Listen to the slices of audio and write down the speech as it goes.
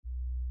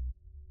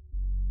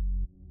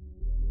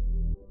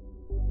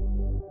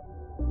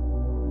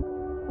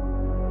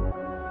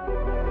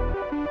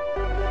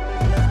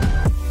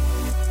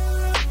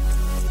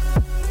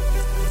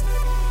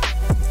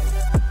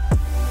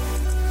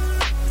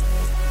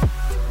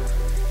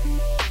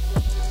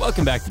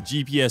Welcome back to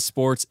GPS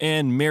Sports,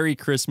 and Merry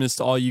Christmas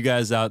to all you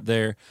guys out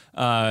there.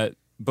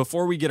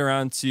 Before we get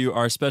around to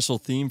our special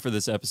theme for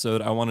this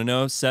episode, I want to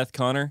know, Seth,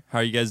 Connor, how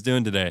are you guys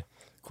doing today?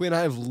 Quinn,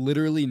 I have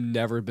literally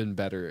never been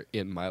better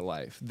in my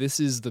life. This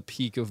is the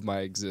peak of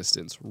my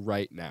existence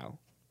right now.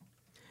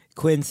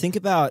 Quinn, think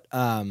about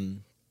the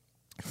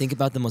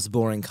most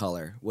boring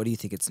color. What do you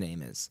think its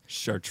name is?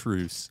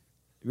 Chartreuse.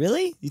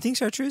 Really? You think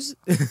chartreuse?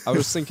 I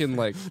was thinking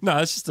like No,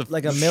 it's just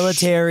like a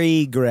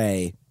military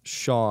gray.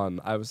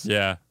 Sean.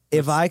 yeah.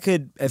 If I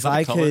could, Is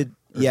that a color, or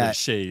is it a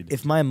shade?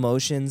 If my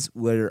emotions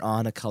were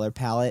on a color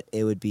palette,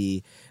 it would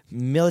be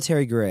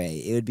military gray.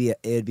 It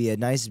would be a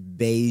nice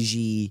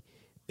beigey,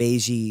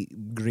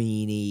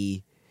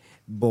 greeny,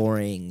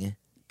 boring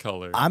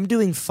color. I'm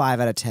doing 5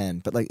 out of 10,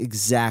 but like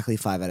exactly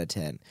 5 out of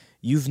 10.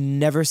 You've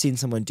never seen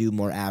someone do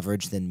more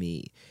average than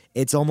me.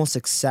 It's almost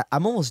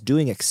I'm almost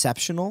doing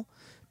exceptional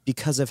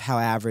because of how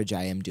average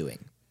I am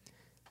doing.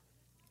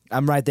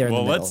 I'm right there in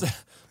the middle.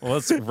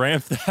 Let's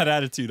ramp that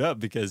attitude up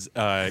because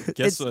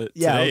guess what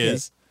today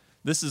is?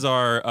 This is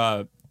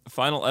our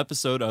final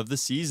episode of the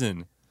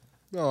season.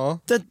 Aw.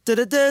 Dun, dun,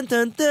 dun, dun,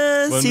 dun,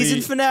 dun.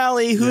 Season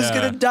finale. Who's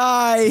gonna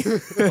die?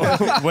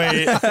 Oh,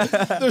 wait.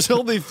 There's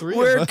only 3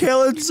 We're of us.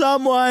 killing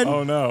someone.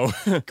 Oh, no.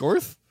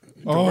 Gorth?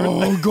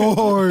 Oh,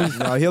 Gorth.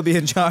 No, he'll be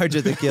in charge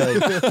of the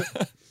killing.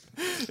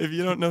 If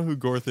you don't know who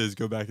Gorth is,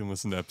 go back and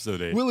listen to episode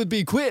 8. Will it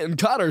be Quinn,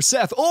 Connor,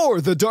 Seth,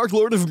 or the Dark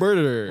Lord of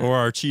Murder? Or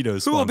our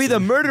Cheetos Who will be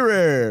the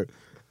murderer?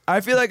 I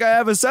feel like I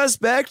have a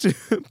suspect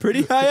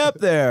pretty high up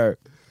there.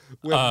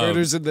 With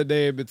murder's in the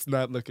name, it's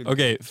not looking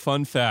Okay,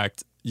 fun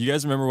fact. You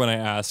guys remember when I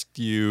asked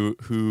you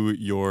who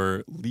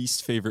your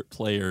least favorite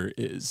player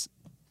is?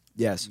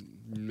 Yes.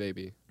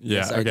 Maybe. Yeah,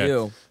 Yes, okay. I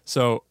do.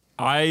 So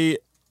I,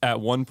 at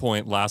one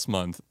point last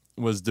month,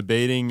 was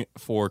debating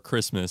for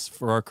Christmas,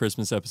 for our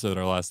Christmas episode,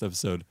 our last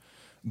episode,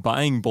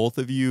 buying both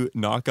of you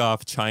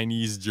knockoff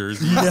Chinese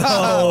jerseys.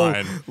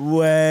 No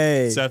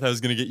way. Seth, I was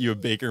going to get you a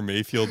Baker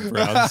Mayfield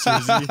Browns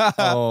jersey.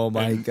 Oh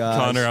my And gosh.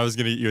 Connor, I was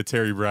going to get you a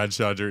Terry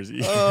Bradshaw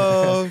jersey.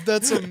 Oh,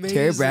 that's amazing.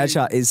 Terry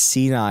Bradshaw is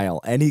senile,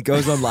 and he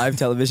goes on live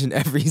television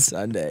every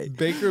Sunday.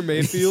 Baker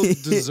Mayfield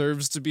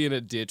deserves to be in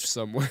a ditch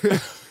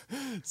somewhere.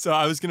 So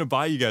I was going to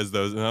buy you guys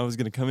those, and I was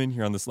going to come in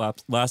here on this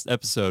last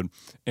episode,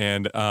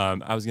 and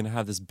I was going to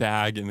have this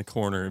bag in the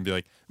corner and be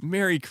like,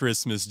 Merry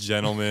Christmas,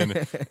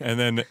 gentlemen, and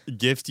then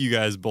gift you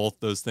guys both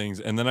those things.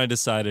 And then I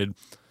decided,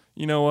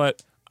 you know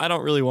what? I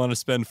don't really want to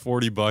spend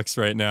 $40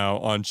 right now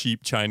on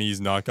cheap Chinese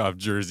knockoff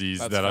jerseys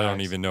That's that I don't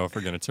facts. even know if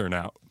are going to turn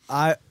out.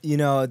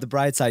 The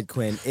bright side,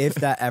 Quinn, if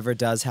that ever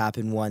does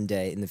happen one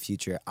day in the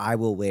future, I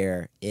will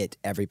wear it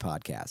every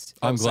podcast.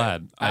 I'm Same.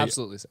 glad.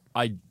 Absolutely. Same.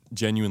 I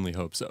genuinely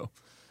hope so.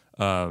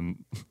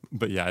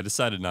 But yeah, I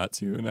decided not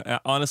to. And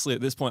honestly, at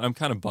this point, I'm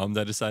kind of bummed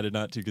I decided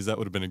not to because that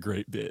would have been a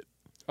great bit.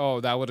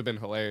 Oh, that would have been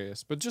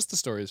hilarious. But just the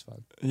story is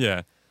fun.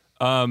 Yeah.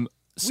 We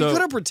So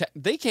could have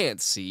pretended. They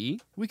can't see.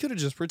 We could have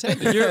just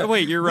pretended. you're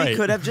right. We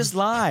could have just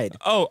lied.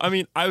 Oh, I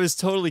mean, I was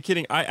totally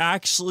kidding. I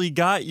actually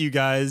got you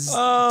guys.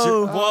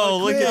 Oh, whoa!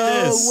 Look at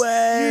no this.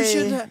 way.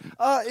 You should.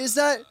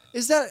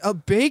 Is that a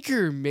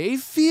Baker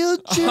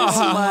Mayfield jersey?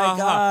 Oh my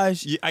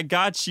gosh. Yeah, I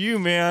got you,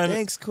 man.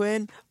 Thanks,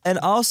 Quinn. And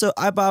also,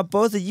 I bought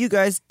both of you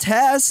guys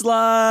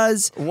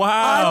Teslas.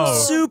 Wow. I'm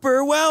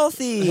super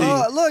wealthy.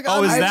 Look.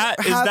 Oh, is I that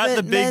the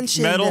haven't big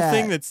mentioned metal that.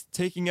 thing that's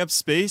taking up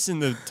space in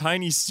the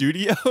tiny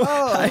studio?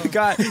 I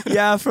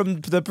got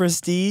from the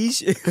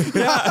Prestige.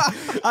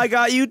 I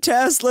got you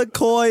Tesla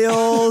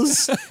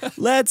coils.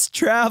 Let's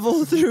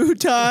travel through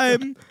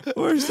time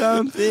or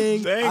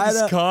something.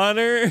 Thanks,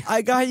 Connor.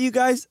 I got you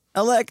guys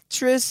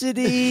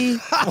electricity.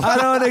 I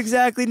don't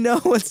exactly know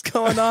what's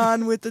going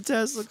on with the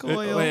Tesla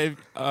coil. Wait,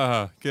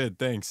 good.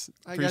 Thanks.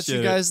 I got Appreciate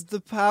you it. guys the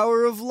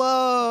power of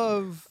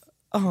love.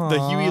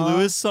 The Huey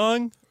Lewis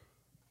song.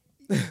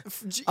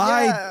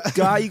 I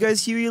got you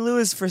guys Huey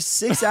Lewis for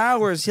 6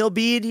 hours. He'll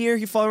be in here.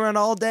 He'll follow around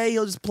all day.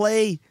 He'll just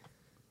play.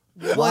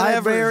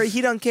 Whatever.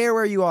 He don't care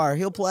where you are.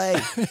 He'll play.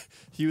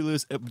 Huey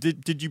Lewis.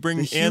 Did you bring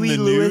The and Huey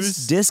the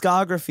Lewis news?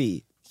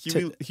 discography.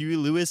 Huey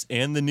Lewis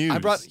and the news. I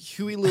brought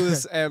Huey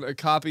Lewis and a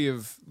copy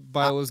of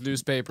Bilo's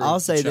newspaper. I'll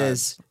say Chime.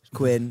 this,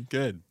 Quinn.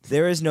 Good.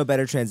 There is no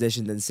better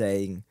transition than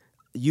saying,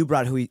 you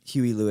brought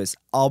Huey Lewis.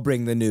 I'll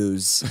bring the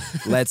news.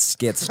 Let's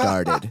get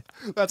started.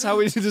 That's how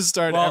we need to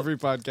start Well, every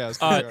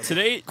podcast.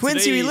 Today,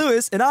 Quinn's Huey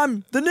Lewis, and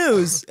I'm the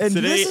news. And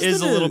Today this is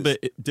the a little news.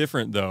 bit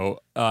different,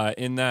 though,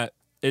 in that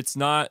it's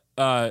not,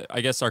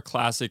 I guess, our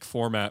classic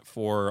format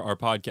for our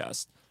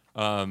podcast.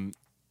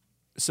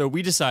 So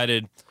we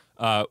decided,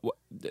 I'm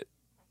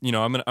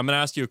gonna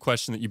ask you a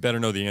question that you better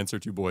know the answer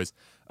to, boys.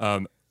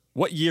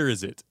 What year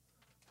is it?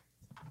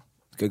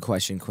 Good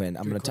question, Quinn.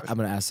 I'm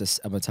gonna ask this.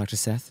 I'm gonna talk to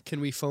Seth.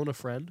 Can we phone a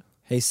friend?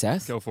 Hey,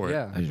 Seth. Go for it.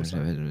 Yeah.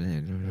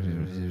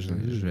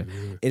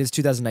 It is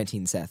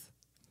 2019, Seth.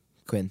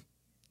 Quinn.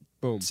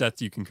 Boom.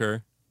 Seth, you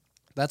concur?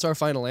 That's our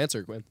final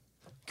answer, Quinn.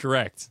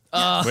 Correct.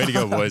 Way to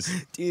go, boys.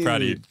 Dude,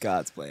 Proud of you.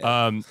 God's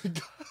plan.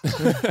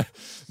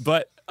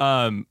 But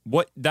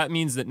what that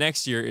means that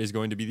next year is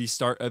going to be the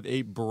start of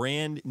a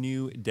brand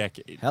new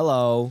decade.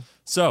 Hello.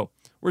 So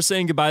we're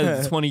saying goodbye to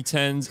the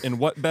 2010s, and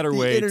what better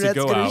way to internet's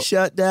go gonna out?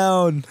 shut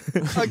down.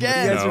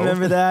 Again. You guys No.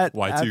 remember that?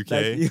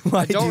 Y2K.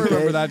 I don't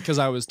remember that because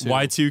I was 2.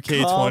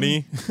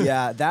 Y2K20.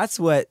 Yeah, that's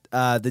what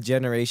the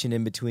generation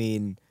in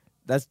between.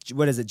 That's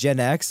what is it? Gen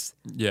X.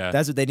 Yeah.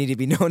 That's what they need to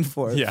be known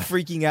for. Yeah.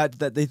 Freaking out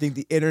that they think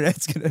the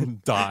internet's gonna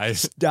Die.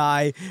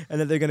 die and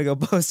that they're gonna go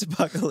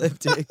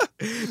post-apocalyptic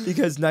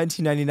because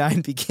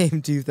 1999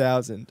 became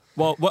 2000.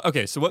 Well,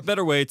 okay. So, what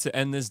better way to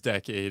end this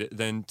decade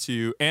than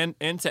to and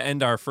to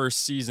end our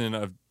first season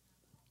of,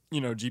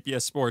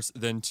 GPS Sports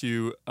than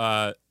to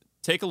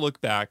take a look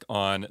back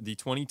on the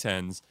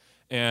 2010s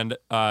and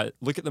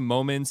look at the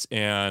moments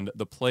and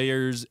the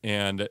players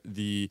and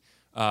the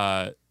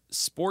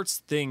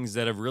sports things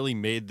that have really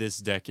made this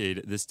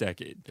decade.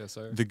 Yes,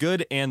 sir. The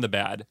good and the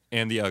bad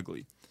and the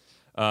ugly.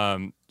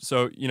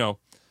 So,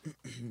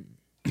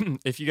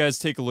 if you guys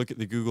take a look at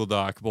the Google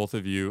Doc, both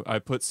of you, I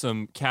put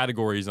some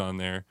categories on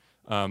there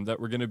that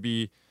we're going to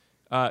be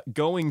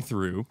going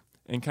through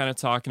and kind of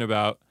talking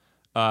about.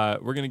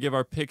 We're going to give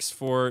our picks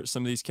for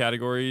some of these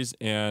categories.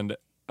 And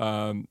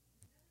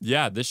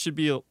this should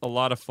be a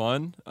lot of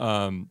fun.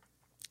 Kind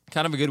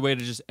of a good way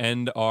to just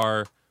end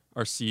our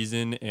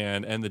season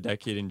and end the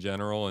decade in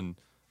general, and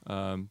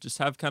just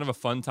have kind of a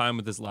fun time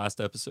with this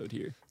last episode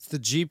here. It's the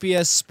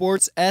GPS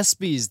Sports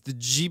ESPYs, the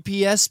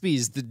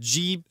GPSBs,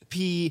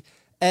 the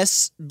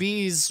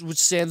GPSBs, which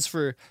stands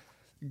for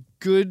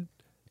Good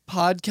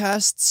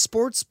Podcast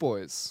Sports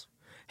Boys.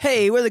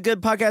 Hey, we're the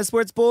Good Podcast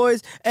Sports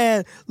Boys,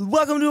 and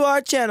welcome to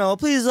our channel.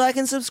 Please like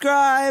and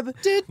subscribe.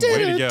 Way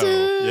to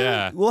go.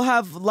 Yeah. We'll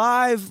have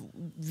live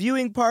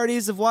viewing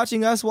parties of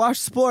watching us watch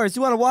sports.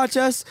 You want to watch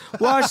us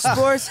watch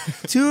sports?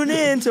 Tune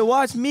in to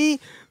watch me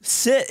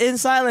sit in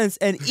silence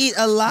and eat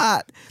a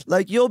lot.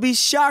 Like, you'll be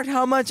shocked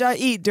how much I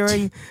eat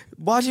during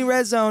watching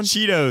Red Zone.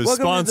 Cheetos,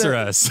 Welcome sponsor to the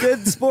us.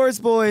 Good Sports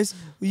Boys.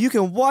 You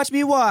can watch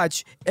me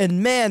watch,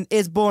 and man,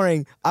 it's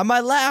boring. I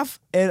might laugh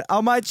and I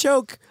might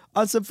choke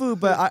on some food,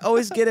 but I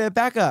always get it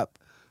back up.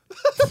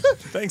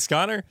 Thanks,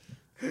 Connor.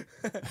 All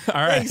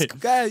right. Thanks,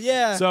 guys.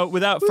 Yeah. So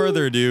without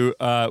further ado,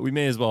 we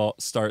may as well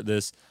start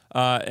this.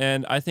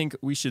 And I think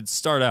we should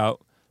start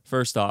out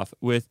first off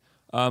with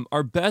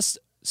our best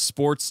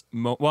sports.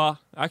 Well,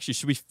 actually,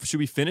 should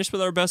we finish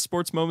with our best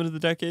sports moment of the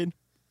decade?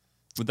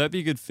 Would that be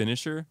a good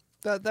finisher?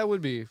 That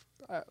would be.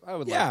 I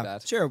would yeah, like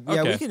that. sure.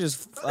 Yeah, Okay. we can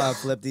just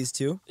flip these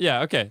two.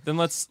 Yeah. Okay. Then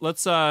let's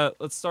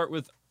start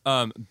with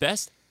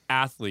best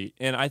athlete,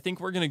 and I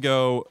think we're gonna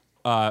go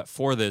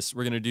for this.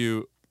 We're gonna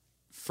do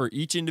for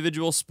each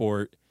individual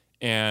sport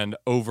and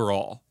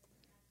overall.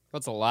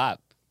 That's a lot,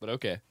 but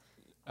okay.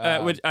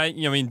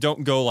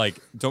 Don't go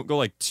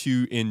like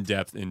too in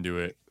depth into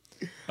it.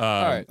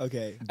 All right.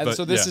 Okay. And but,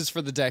 so this yeah. is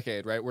for the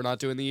decade, right? We're not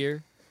doing the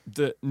year?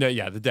 The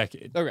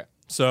decade. Okay.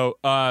 So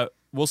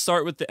we'll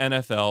start with the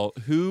NFL.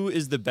 Who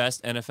is the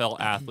best NFL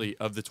athlete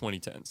of the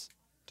 2010s?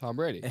 Tom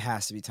Brady. It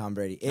has to be Tom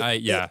Brady.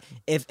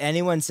 If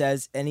anyone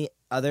says any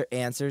other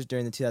answers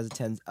during the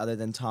 2010s other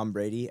than Tom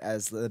Brady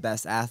as the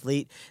best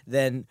athlete,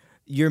 then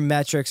your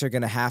metrics are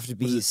going to have to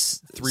be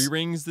 3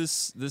 rings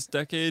this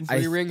decade?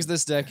 3 rings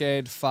this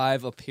decade,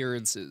 5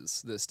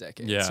 appearances this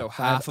decade. Yeah. So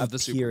half of the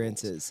Super Bowls.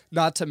 appearances.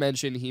 Not to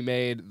mention he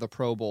made the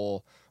Pro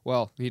Bowl.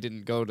 Well, he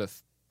didn't go to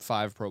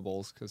 5 Pro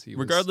Bowls because he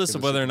Regardless was of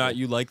in the whether or Super not Bowl.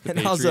 you like the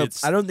And also,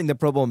 Patriots. I don't think the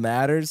Pro Bowl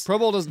matters. Pro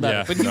Bowl doesn't matter,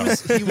 Yeah, but no.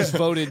 he was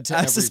voted to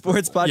As a every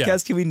sports Pro Bowl.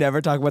 podcast, can we never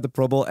talk about the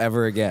Pro Bowl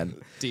ever again?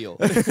 Deal.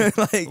 Like,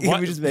 can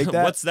we just make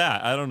that? What's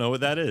that? I don't know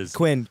what that is.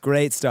 Quinn,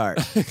 great start.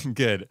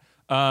 Good.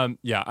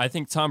 I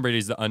think Tom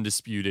Brady's the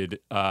undisputed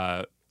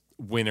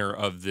winner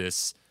of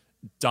this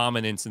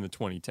dominance in the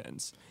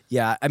 2010s.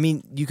 Yeah, I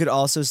mean, you could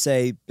also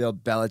say Bill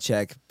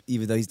Belichick,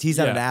 even though he's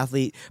not an Yeah.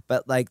 athlete,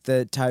 but like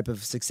the type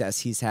of success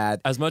he's had.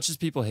 As much as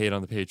people hate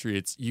on the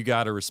Patriots, you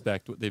got to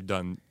respect what they've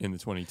done in the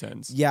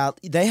 2010s. Yeah,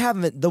 they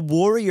haven't. The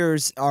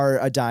Warriors are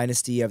a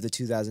dynasty of the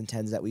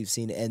 2010s that we've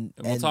seen, and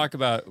And we'll talk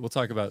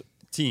about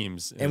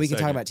teams, and we can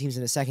talk about teams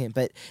in a second.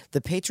 But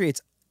the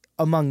Patriots,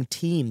 among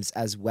teams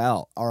as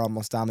well, are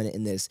almost dominant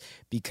in this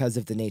because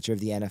of the nature of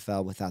the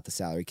NFL without the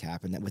salary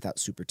cap and without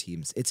super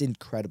teams. It's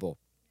incredible.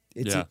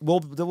 Yeah.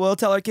 We'll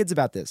tell our kids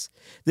about this.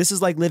 This is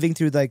like living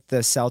through like the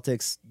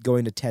Celtics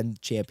going to 10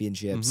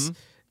 championships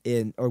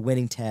or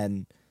winning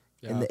 10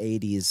 in the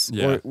 80s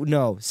Yeah. or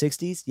no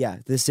 60s. Yeah,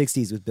 the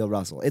 60s with Bill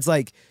Russell. It's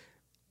like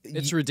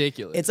It's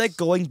ridiculous. it's like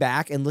going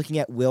back and looking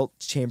at Wilt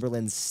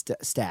Chamberlain's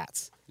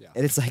stats. Yeah.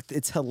 And it's like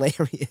it's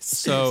hilarious.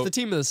 So it's the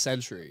team of the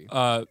century.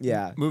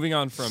 Yeah. Moving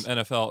on from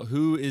NFL,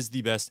 who is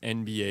the best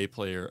NBA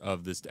player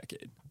of this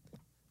decade?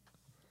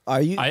 Are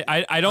you?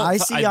 I don't. I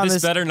see on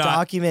this better not.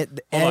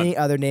 document Hold any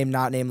other name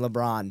not named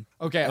LeBron.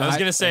 Okay, I was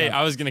gonna say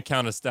I was gonna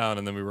count us down,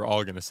 and then we were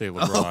all gonna say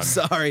LeBron. Oh,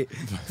 sorry.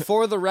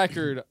 for the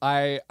record,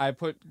 I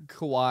put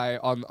Kawhi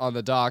on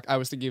the doc. I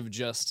was thinking of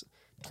just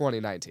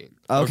 2019.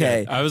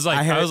 Okay. I was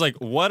like,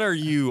 what are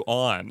you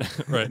on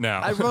right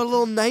now? I wrote a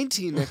little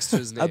 19 next to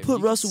his name. I put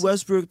You Russell can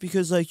Westbrook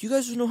because, like, you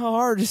guys don't know how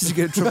hard it is to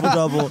get a triple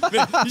double.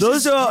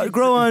 Those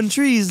grow on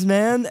trees,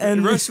 man.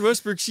 And Russell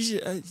Westbrook, she's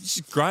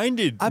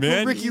grinded, I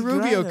man. put Ricky He Rubio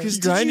grinded. because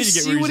He did you grinded to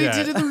get see where what he he's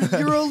did at. in the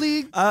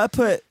EuroLeague? I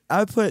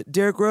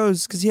Derrick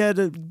Rose because he had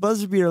a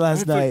buzzer beater last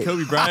put night.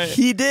 Kobe Bryant.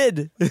 He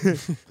did.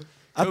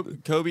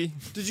 Kobe.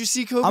 Did you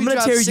see Kobe? I'm gonna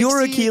drop tear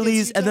your 60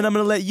 Achilles, against and then Utah? I'm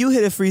gonna let you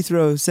hit a free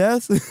throw,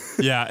 Seth.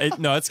 Yeah,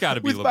 it's got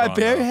to be with LeBron. my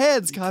bare though.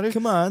 hands, Connor.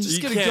 Come on. Just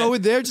You gonna can't- go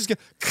in there, just go.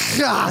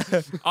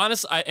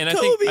 Honestly, I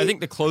Kobe.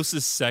 think the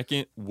closest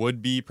second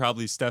would be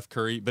probably Steph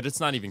Curry, but it's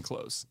not even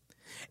close.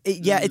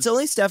 It's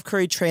only Steph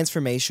Curry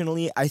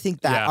transformationally. I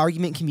think that Yeah.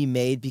 argument can be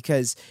made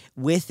because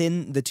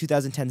within the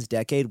 2010s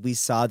decade, we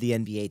saw the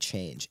NBA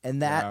change,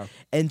 and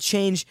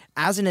change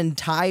as an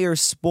entire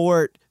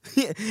sport.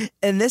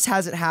 And this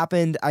hasn't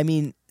happened.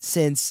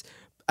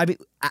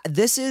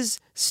 This is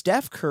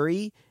Steph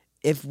Curry.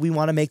 If we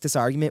want to make this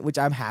argument, which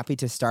I'm happy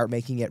to start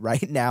making it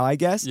right now, I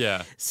guess.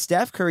 Yeah.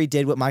 Steph Curry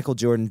did what Michael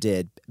Jordan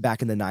did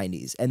back in the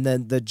 90s. And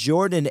then the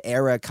Jordan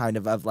era kind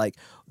of like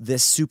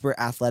this super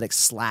athletic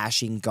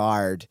slashing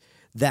guard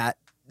that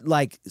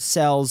like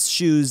sells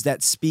shoes,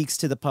 that speaks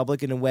to the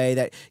public in a way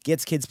that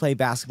gets kids playing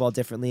basketball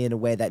differently in a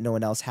way that no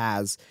one else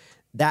has.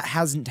 That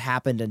hasn't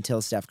happened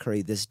until Steph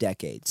Curry this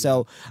decade.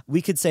 So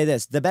we could say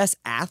this. The best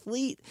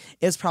athlete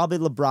is probably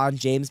LeBron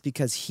James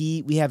because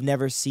we have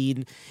never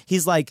seen,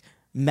 he's like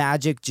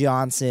Magic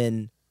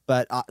Johnson,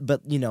 but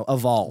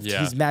evolved.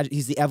 Yeah.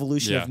 He's the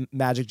evolution of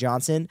Magic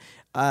Johnson.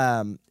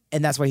 And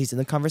that's why he's in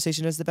the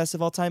conversation as the best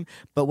of all time.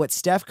 But what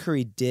Steph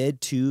Curry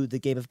did to the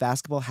game of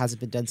basketball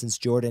hasn't been done since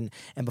Jordan,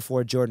 and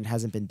before Jordan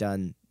hasn't been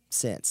done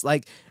since.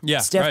 Like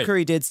Steph right.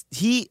 Curry did.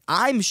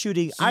 I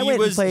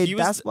went and played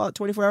basketball at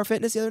 24 Hour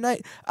Fitness the other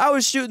night. I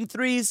was shooting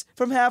threes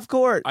from half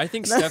court. I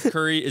think Steph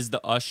Curry is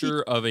the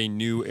usher of a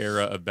new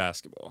era of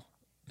basketball.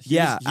 He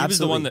was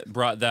the one that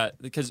brought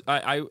that, because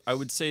I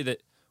would say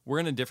that we're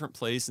in a different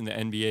place in the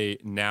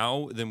NBA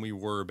now than we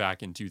were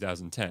back in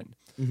 2010.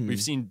 Mm-hmm.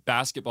 We've seen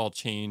basketball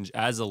change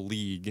as a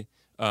league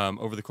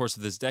over the course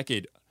of this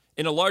decade,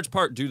 in a large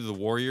part due to the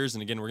Warriors.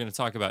 And again, we're going to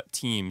talk about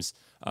teams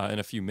in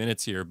a few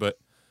minutes here. But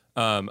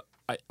I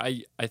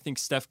think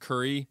Steph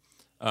Curry,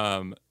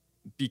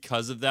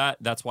 because of that,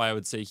 that's why I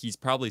would say he's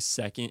probably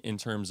second in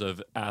terms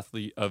of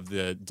athlete of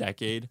the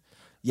decade.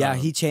 Yeah,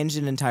 he changed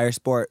an entire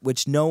sport,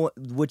 which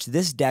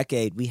this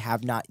decade we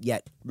have not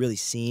yet really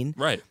seen.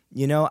 Right.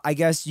 I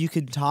guess you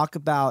can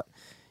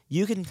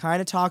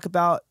kind of talk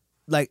about,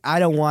 like, I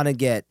don't want to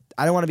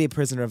be a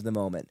prisoner of the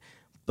moment,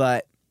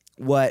 but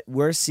what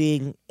we're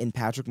seeing in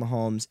Patrick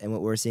Mahomes and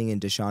what we're seeing in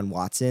Deshaun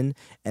Watson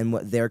and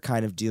what they're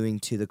kind of doing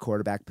to the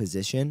quarterback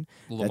position.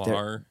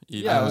 Lamar.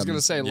 Yeah, I was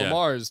gonna say yeah.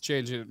 Lamar is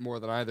changing it more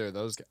than either of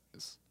those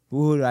guys.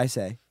 Who did I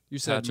say? You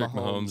said Patrick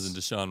Mahomes and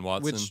Deshaun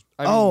Watson. which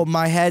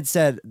My head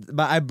said,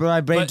 my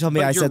brain told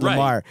me but I you're said right.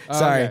 Lamar. Oh,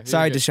 Sorry, okay,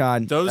 sorry, you're good.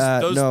 Deshaun.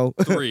 those no.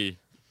 three.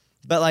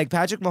 But like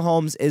Patrick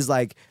Mahomes is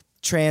like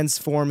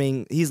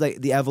transforming. He's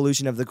like the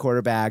evolution of the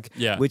quarterback,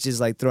 Yeah. which is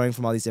like throwing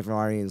from all these different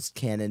arms,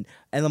 cannon,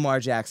 and Lamar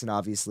Jackson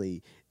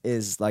obviously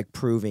is like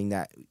proving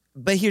that.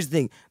 But here's the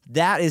thing: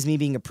 that is me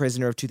being a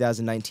prisoner of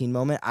 2019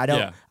 moment.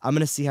 I'm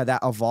gonna see how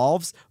that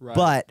evolves. Right.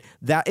 But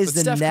that is But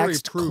the Steph Curry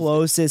next proved it.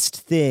 closest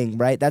thing,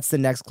 right? That's the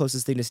next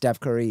closest thing to Steph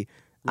Curry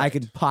I Right.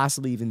 could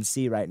possibly even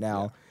see right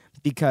now,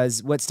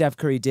 because what Steph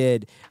Curry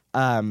did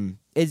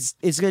is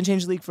gonna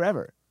change the league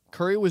forever.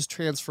 Curry was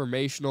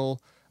transformational,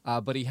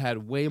 but he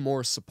had way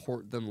more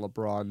support than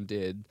LeBron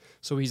did.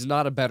 So he's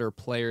not a better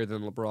player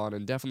than LeBron,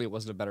 and definitely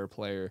wasn't a better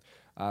player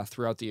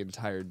throughout the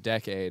entire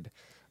decade.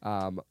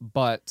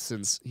 But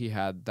since he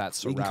had that We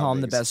surroundings, can call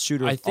him the best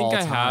shooter. I of think all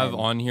I have time.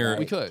 on here.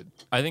 we could.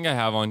 I think I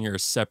have on here a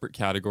separate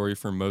category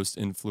for most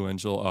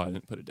influential. Oh, I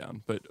didn't put it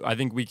down, but I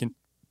think we can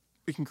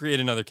create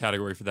another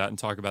category for that and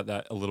talk about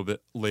that a little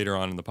bit later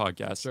on in the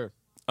podcast. Sure.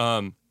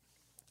 And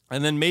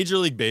then Major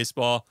League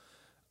Baseball.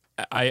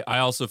 I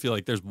also feel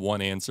like there's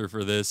one answer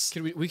for this.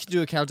 We can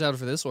do a countdown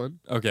for this one.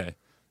 Okay.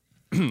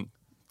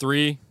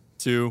 3,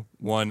 2,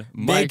 1. Big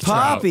Mike Trout.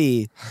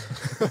 Poppy.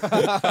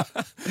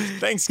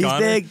 Thanks, He's Connor.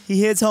 big.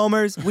 He hits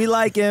homers. We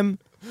like him.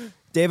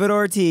 David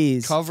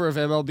Ortiz. Cover of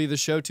MLB The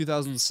Show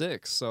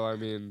 2006. So I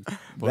mean,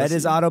 Read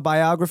his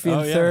autobiography Oh,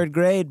 in yeah. third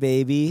grade,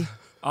 baby.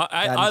 Got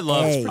I an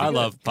love A. I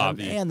love Got an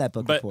Poppy. A on that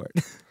book But report.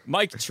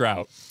 Mike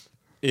Trout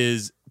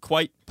is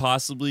quite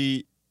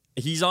possibly,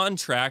 he's on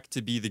track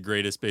to be the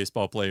greatest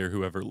baseball player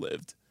who ever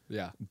lived,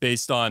 yeah.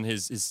 based on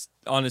his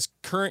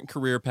current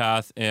career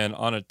path and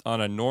on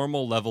a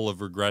normal level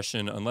of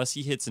regression. Unless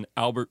he hits an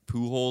Albert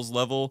Pujols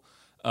level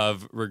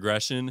of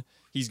regression,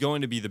 he's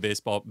going to be the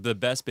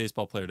best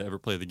baseball player to ever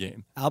play the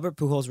game. Albert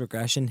Pujols'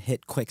 regression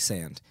hit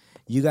quicksand.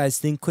 You guys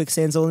think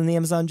quicksand's only in the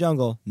Amazon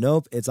jungle?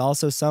 Nope. It's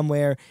also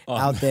somewhere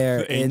out there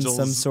the in Angels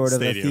some sort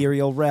of Stadium.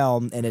 ethereal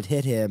realm, and it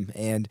hit him.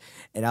 And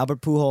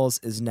Albert Pujols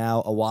is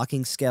now a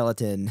walking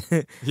skeleton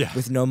Yeah.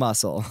 with no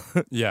muscle.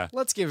 Yeah.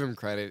 Let's give him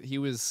credit. He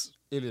was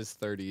in his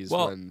 30s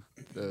Well, when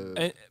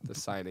the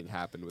signing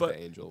happened with but-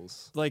 the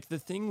Angels. Like, the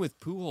thing with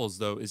Pujols,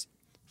 though, is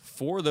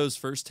for those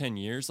first 10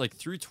 years, like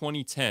through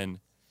 2010,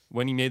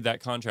 when he made that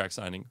contract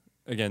signing,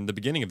 again, the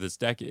beginning of this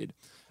decade,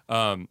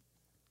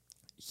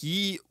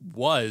 he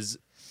was,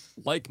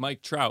 like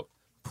Mike Trout,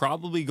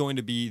 probably going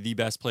to be the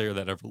best player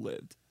that ever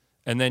lived.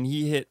 And then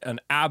he hit an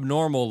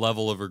abnormal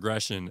level of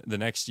regression the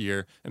next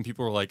year, and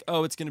people were like,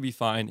 "Oh, it's going to be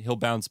fine. He'll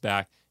bounce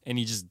back," and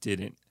he just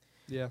didn't.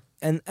 Yeah.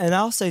 And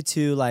I'll say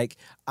too, like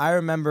I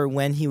remember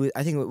when he was,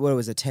 I think what it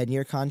was a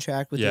 10-year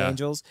contract with the Yeah.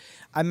 Angels.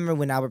 I remember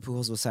when Albert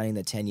Pujols was signing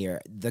the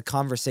 10-year. The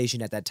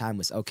conversation at that time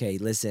was, okay,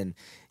 listen,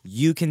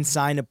 you can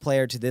sign a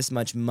player to this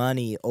much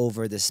money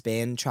over the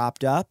span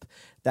chopped up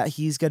that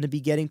he's going to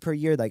be getting per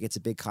year. Like it's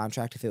a big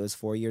contract if it was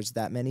 4 years,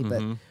 that many,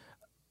 but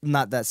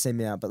not that same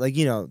amount, but like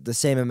the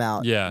same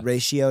amount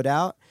ratioed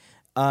out.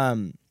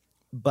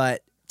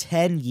 But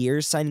 10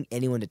 years, signing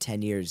anyone to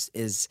 10 years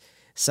is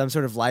some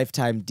sort of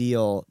lifetime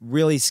deal.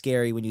 Really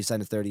scary when you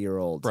sign a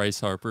 30-year-old.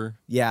 Bryce Harper.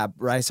 Yeah,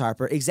 Bryce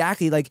Harper.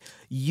 Exactly. Like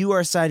you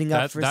are signing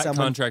up for that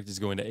someone. contract is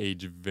going to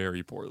age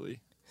very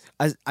poorly.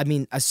 I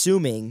mean,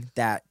 assuming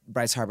that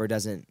Bryce Harper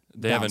doesn't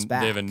bounce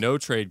back. They have a no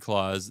trade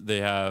clause. They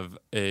have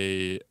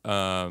a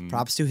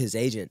props to his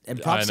agent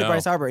and props I to know.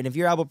 Bryce Harper. And if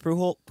you're Albert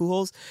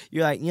Pujols,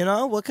 you're like,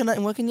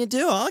 what can you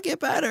do? I'll get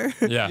better.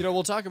 Yeah.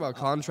 We'll talk about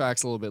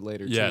contracts a little bit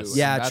later Yes. too.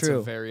 Yeah, That's true.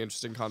 a very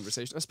interesting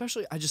conversation.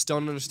 Especially, I just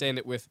don't understand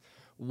it with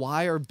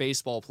why are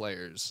baseball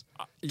players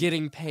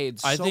getting paid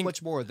I so think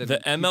much more than the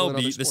people in other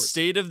MLB. The sports?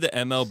 state of the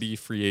MLB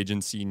free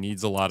agency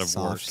needs a lot of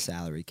Soft work.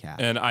 salary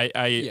cap. And I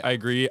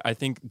agree. I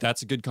think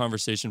that's a good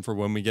conversation for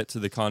when we get to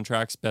the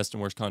contracts, best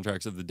and worst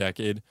contracts of the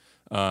decade.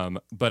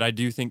 But I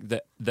do think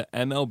that the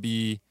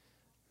MLB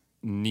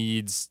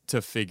needs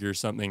to figure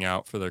something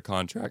out for their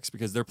contracts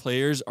because their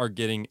players are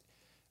getting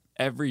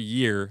every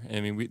year.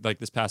 I mean,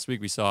 this past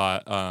week we saw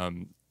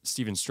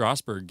Steven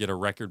Strasburg get a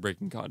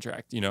record-breaking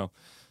contract.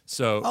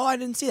 So Oh, I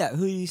didn't see that.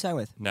 Who did you sign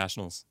with?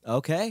 Nationals,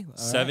 Okay. all right.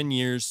 7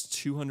 years,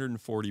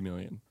 $240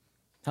 million.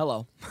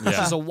 Hello. Which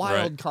Yeah, is a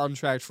wild right.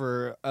 contract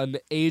for an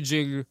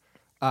aging,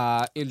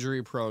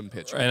 injury-prone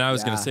pitcher. And I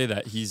was going Yeah. to say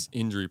that he's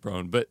injury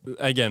prone, but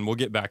again, we'll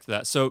get back to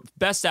that. So,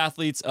 best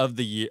athletes of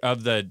the year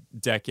of the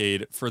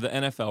decade for the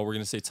NFL, we're going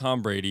to say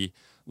Tom Brady,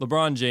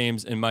 LeBron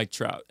James, and Mike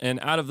Trout. And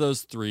out of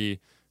those three,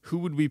 who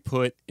would we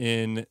put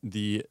in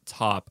the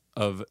top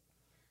of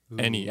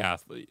any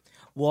athlete?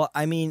 Well,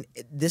 I mean,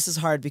 this is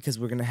hard because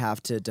we're going to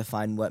have to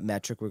define what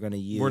metric we're going to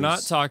use. We're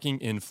not talking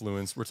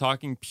influence. We're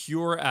talking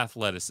pure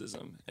athleticism.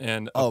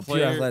 And a pure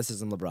player,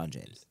 athleticism, LeBron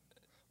James.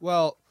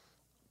 Well,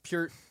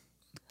 pure.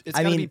 It's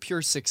I got to be mean-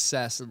 pure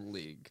success in the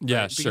league. Yeah,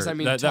 right? Because sure. I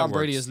mean, That Tom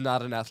Brady works. is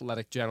not an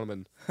athletic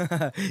gentleman.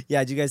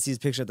 Yeah, did you guys see his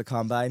picture at the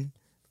combine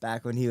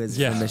back when he was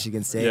Yeah. from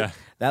Michigan State? Yeah.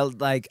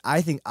 That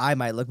I think I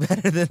might look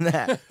better than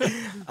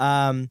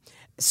that.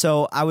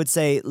 So I would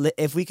say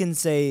if we can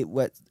say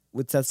what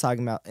Seth's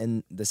talking about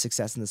in the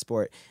success in the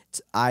sport,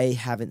 I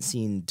haven't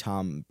seen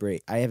Tom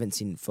Brady. I haven't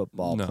seen a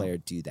football No. player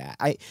do that.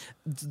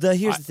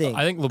 Here's the thing.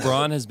 I think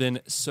LeBron has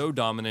been so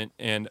dominant,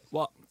 and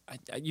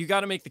you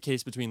got to make the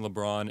case between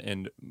LeBron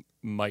and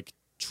Mike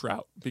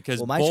Trout because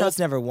well, Mike both, Trout's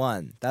never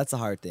won. That's the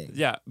hard thing.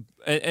 yeah,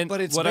 and But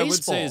it's what I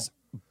would say baseball. is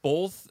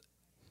both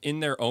in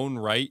their own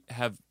right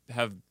have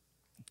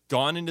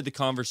gone into the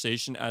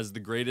conversation as the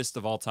greatest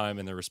of all time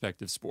in their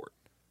respective sport.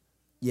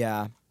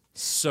 Yeah.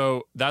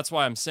 So that's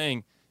why I'm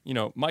saying,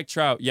 Mike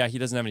Trout, yeah, he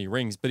doesn't have any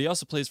rings, but he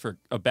also plays for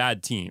a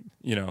bad team,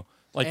 so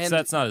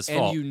that's not his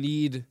fault. And you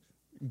need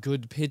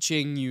good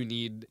pitching. You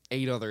need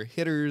 8 other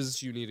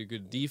hitters. You need a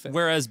good defense.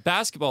 Whereas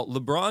basketball,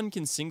 LeBron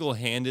can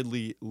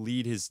single-handedly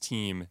lead his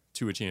team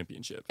to a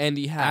championship. And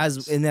he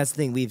has. And that's the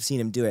thing, we've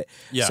seen him do it.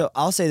 Yeah. So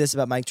I'll say this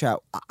about Mike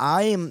Trout.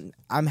 I'm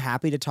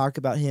happy to talk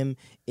about him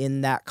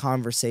in that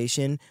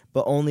conversation,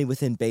 but only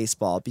within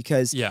baseball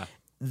because Yeah.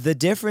 the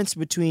difference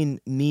between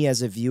me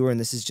as a viewer, and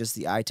this is just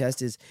the eye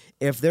test, is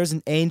if there's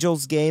an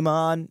Angels game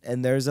on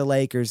and there's a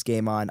Lakers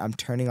game on, I'm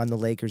turning on the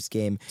Lakers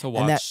game To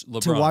and watch to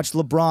LeBron. watch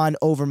LeBron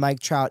over Mike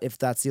Trout if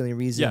that's the only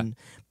reason.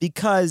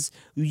 Because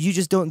you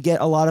just don't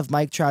get a lot of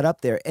Mike Trout up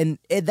there, and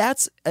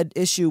that's an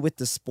issue with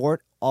the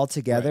sport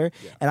altogether. Right,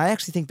 yeah. And I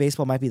actually think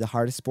baseball might be the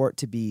hardest sport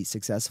to be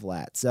successful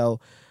at.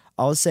 So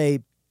I'll say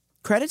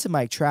credit to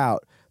Mike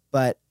Trout,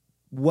 but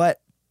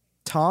what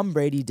Tom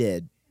Brady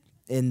did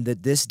in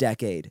this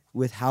decade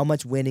with how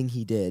much winning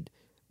he did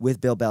with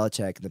Bill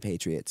Belichick and the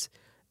Patriots,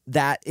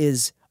 that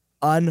is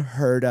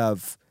unheard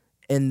of.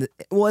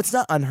 Well, it's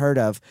not unheard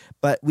of,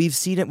 but we've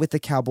seen it with the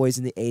Cowboys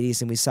in the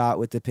 80s, and we saw it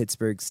with the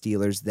Pittsburgh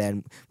Steelers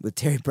then with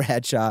Terry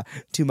Bradshaw,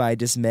 to my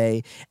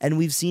dismay. And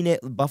we've seen it,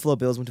 Buffalo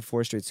Bills went to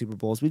 4 straight Super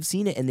Bowls. We've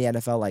seen it in the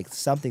NFL, like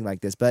something like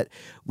this, but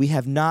we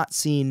have not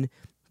seen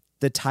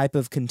the type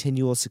of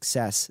continual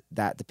success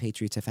that the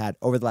Patriots have had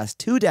over the last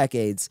 2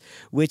 decades,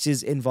 which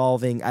is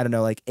involving,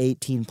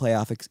 18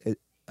 playoff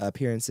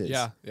appearances.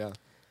 Yeah.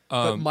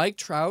 But Mike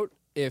Trout,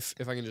 if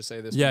I can just say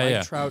this,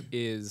 Mike Trout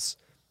is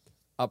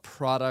a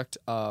product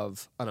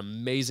of an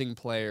amazing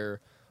player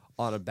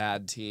on a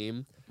bad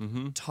team.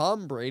 Mm-hmm.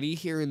 Tom Brady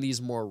here in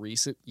these more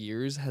recent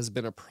years has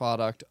been a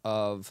product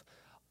of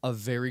a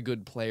very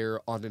good player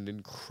on an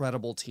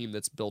incredible team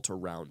that's built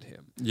around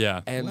him.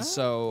 Yeah. And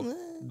so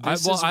I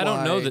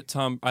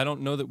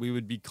don't know that we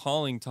would be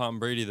calling Tom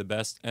Brady the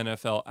best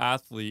NFL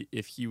athlete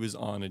if he was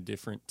on a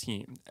different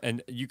team.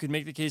 And you could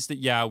make the case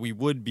that we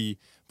would be,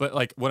 but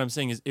what I'm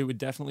saying is it would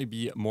definitely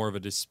be more of a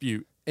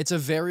dispute It's a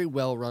very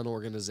well-run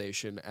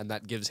organization, and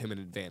that gives him an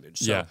advantage.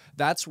 So Yeah.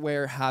 that's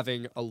where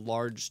having a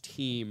large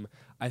team,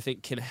 I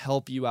think, can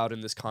help you out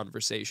in this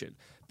conversation,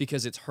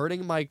 because it's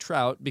hurting Mike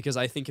Trout. Because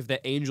I think if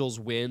the Angels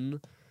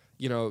win,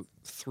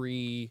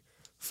 3,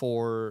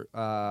 4,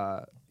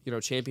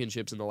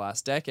 championships in the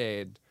last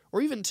decade,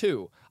 or even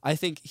 2, I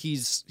think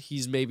he's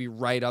maybe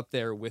right up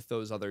there with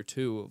those other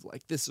 2 of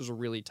like, this is a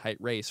really tight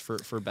race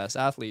for best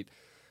athlete.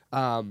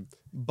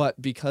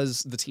 But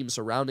because the team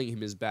surrounding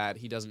him is bad,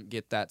 he doesn't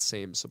get that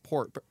same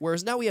support. But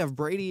whereas now we have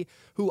Brady,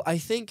 who I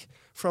think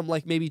from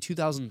like maybe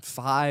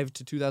 2005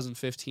 to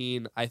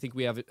 2015, I think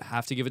we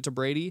have to give it to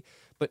Brady.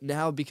 But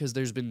now, because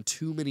there's been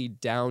too many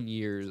down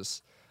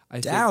years,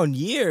 Down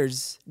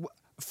years.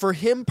 for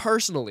him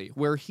personally,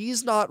 where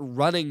he's not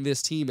running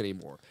this team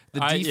anymore. The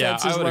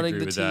defense I is would running agree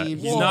the with that. team.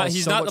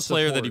 He's not the much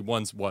player that he support.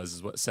 once was,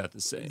 is what Seth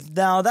is saying.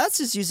 Now that's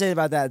just you saying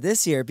about that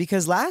this year,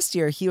 because last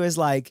year he was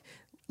like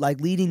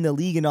leading the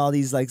league in all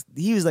these, like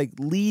he was like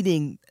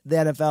leading the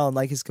NFL in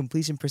like his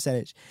completion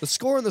percentage. The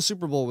score in the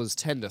Super Bowl was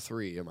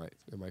 10-3. Am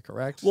I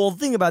correct? Well, the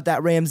thing about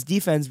that Rams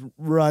defense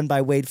run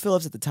by Wade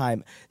Phillips at the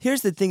time.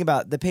 Here's the thing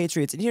about the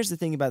Patriots, and here's the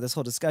thing about this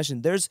whole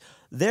discussion.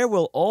 There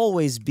will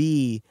always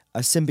be a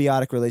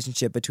symbiotic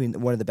relationship between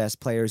one of the best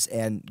players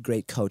and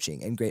great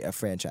coaching and great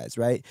franchise,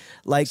 right?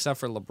 Like, except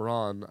for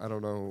LeBron, I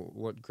don't know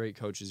what great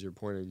coaches you're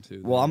pointing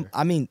to. well, there.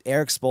 I mean,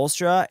 Eric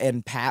Spoelstra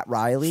and Pat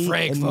Riley,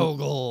 Frank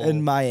Vogel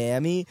in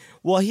Miami.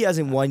 Well, he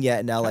hasn't won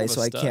yet in LA, Kind of a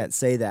so I stud. can't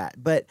say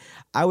that. But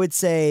I would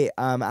say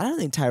I don't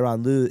think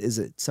Tyronn Lue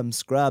is some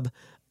scrub.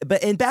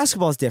 But in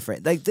basketball, it's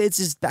different. Like, it's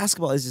just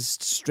basketball is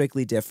just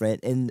strictly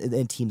different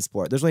in team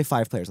sport. There's only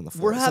 5 players on the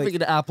floor. We're It's having like,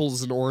 an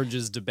apples and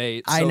oranges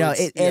debate. I so know.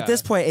 it's- At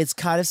this point, it's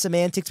kind of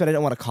semantics, but I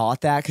don't want to call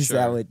it that because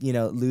that Sure. would,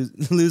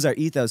 lose our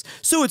ethos.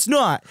 So it's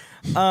not.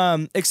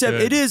 Except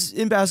Good. it is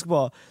in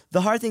basketball.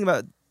 The hard thing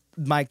about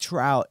Mike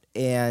Trout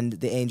and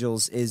the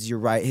Angels is, you're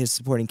right, his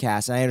supporting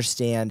cast. And I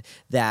understand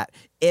that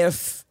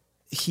if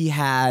he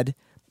had,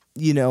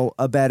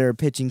 a better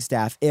pitching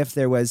staff, if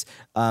there was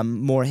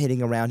more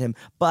hitting around him,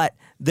 but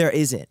there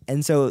isn't.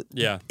 And so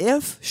Yeah.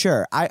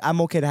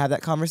 I'm okay to have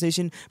that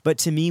conversation, but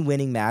to me,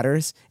 winning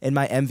matters. In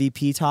my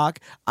MVP talk,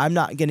 I'm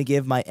not going to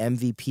give my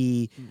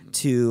MVP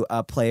to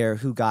a player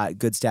who got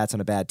good stats on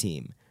a bad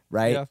team,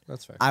 right? Yeah,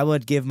 that's fair. I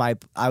would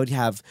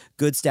have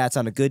good stats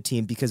on a good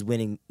team, because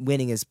winning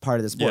is part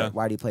of the sport. Yeah.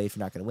 Why do you play if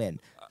you're not going to win?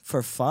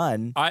 For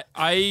fun. I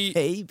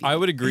Maybe. I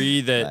would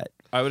agree that But-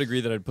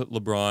 I'd put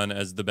LeBron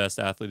as the best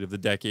athlete of the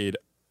decade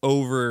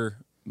over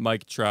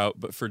Mike Trout,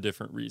 but for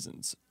different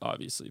reasons,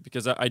 obviously.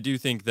 Because I do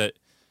think that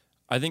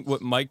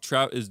what Mike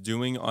Trout is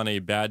doing on a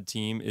bad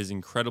team is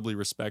incredibly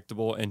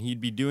respectable, and he'd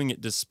be doing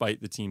it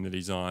despite the team that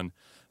he's on.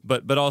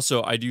 But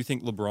also, I do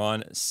think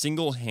LeBron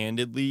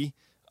single-handedly,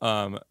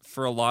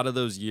 for a lot of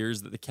those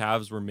years that the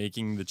Cavs were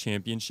making the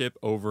championship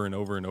over and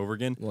over and over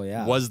again, Well,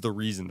 yeah. was the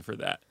reason for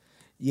that.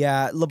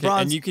 Yeah, Okay,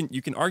 LeBron. and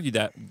you can argue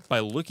that by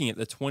looking at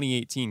the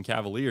 2018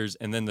 Cavaliers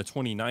and then the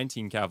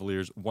 2019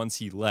 Cavaliers once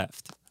he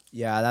left.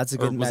 Yeah, that's a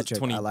Or good was metric. it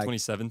 20, I like.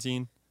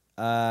 2017?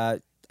 I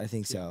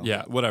think so.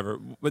 Yeah, whatever.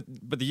 But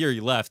the year he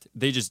left,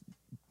 they just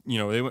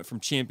they went from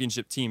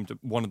championship team to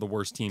one of the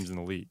worst teams in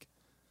the league.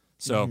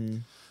 So,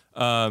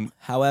 Mm-hmm.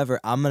 However,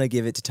 I'm gonna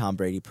give it to Tom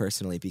Brady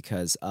personally,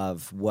 because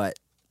of what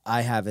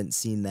I haven't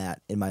seen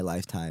that in my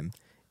lifetime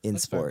in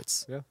That's fair.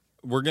 sports. Yeah.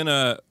 we're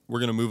gonna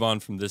move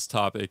on from this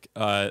topic.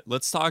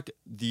 Let's talk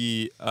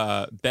the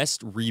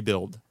best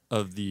rebuild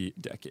of the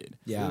decade.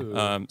 Yeah.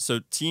 Ooh. So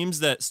teams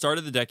that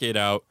started the decade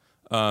out,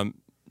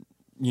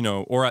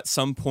 or at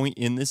some point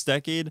in this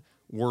decade,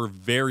 were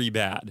very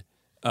bad,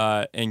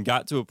 and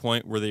got to a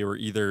point where they were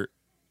either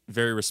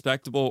very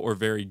respectable or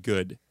very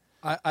good.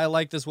 I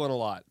like this one a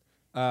lot,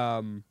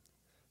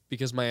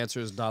 because my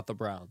answer is not the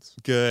Browns.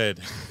 Good.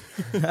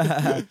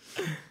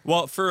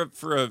 Well, for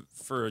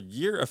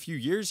a few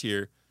years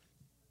here,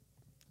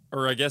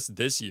 or I guess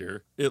this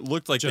year, it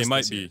looked like Just they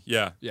might this be. year.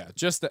 Yeah. Yeah,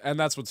 and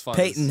that's what's fun.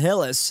 Peyton is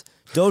Hillis.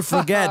 Don't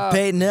forget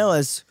Peyton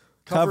Hillis.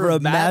 Cover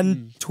of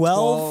Madden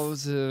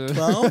 12.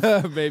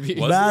 12? maybe.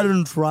 Was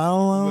Madden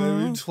 12.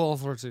 Maybe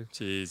 12 or 2.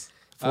 Jeez.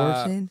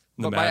 14.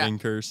 The But Madden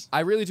curse. I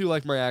really do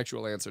like my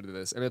actual answer to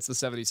this, and it's the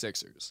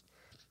 76ers.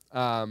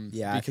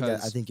 Yeah, I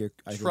because think you're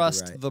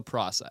trust right. the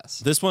process.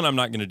 This one I'm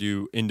not going to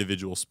do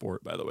individual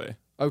sport, by the way.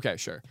 Okay,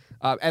 sure.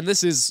 And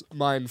this is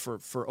mine for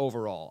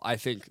overall. I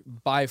think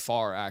by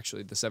far,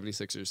 actually, the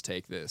 76ers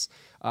take this.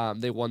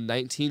 They won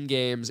 19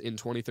 games in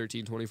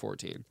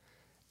 2013-2014,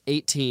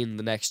 18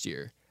 the next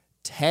year,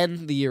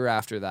 10 the year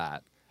after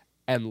that,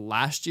 and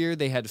last year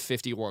they had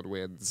 51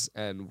 wins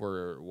and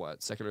were,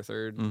 second or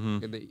third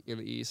in the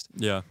East?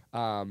 Yeah.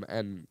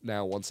 And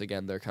now, once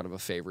again, they're kind of a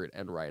favorite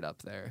and right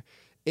up there.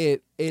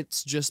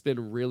 It's just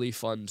been really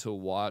fun to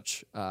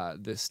watch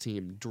this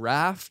team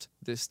draft,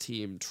 this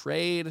team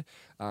trade,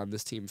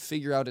 this team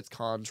figure out its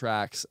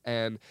contracts,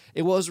 and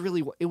it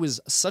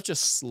was such a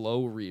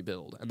slow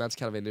rebuild, and that's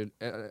kind of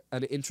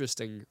an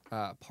interesting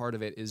part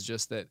of it is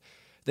just that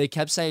they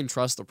kept saying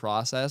trust the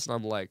process, and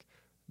I'm like,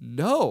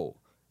 no,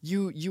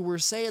 you were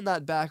saying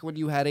that back when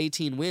you had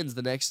 18 wins.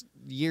 The next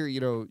year,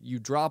 you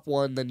drop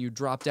one, then you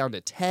drop down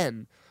to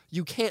 10.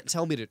 You can't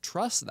tell me to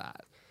trust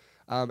that.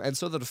 And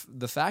so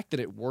the fact that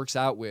it works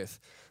out with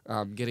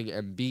getting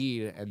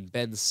Embiid and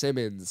Ben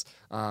Simmons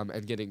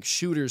and getting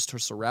shooters to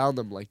surround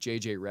them like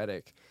JJ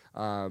Redick,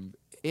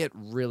 it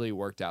really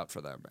worked out for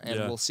them. And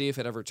we'll see if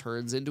it ever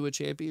turns into a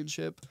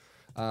championship.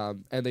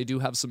 And they do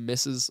have some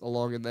misses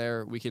along in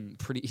there. We can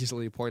pretty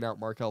easily point out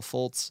Markelle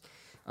Fultz,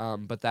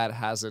 but that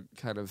hasn't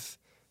kind of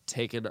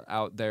taken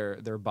out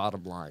their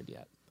bottom line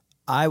yet.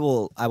 I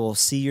will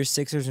see your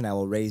Sixers and I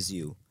will raise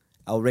you.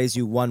 I'll raise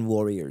you one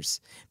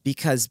Warriors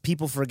because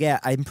people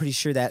forget. I'm pretty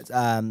sure that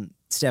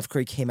Steph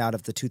Curry came out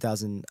of the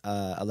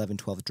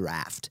 2011-12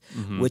 draft,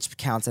 which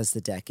counts as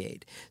the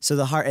decade.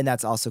 So and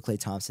that's also Klay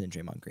Thompson and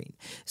Draymond Green.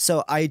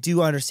 So I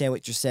do understand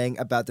what you're saying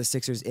about the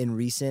Sixers in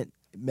recent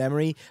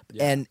memory,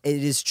 and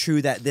it is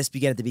true that this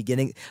began at the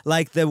beginning.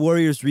 Like the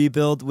Warriors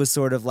rebuild was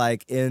sort of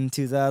like in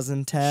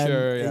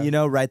 2010,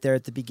 right there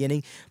at the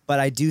beginning. But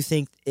I do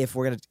think if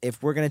we're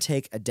gonna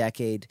take a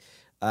decade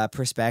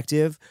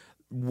perspective,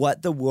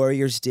 what the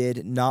Warriors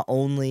did, not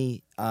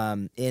only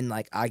in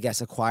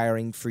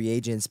acquiring free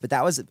agents, but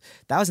that was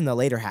in the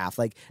later half.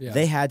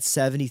 They had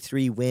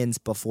 73 wins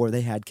before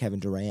they had Kevin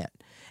Durant,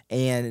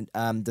 and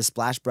the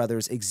Splash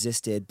Brothers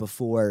existed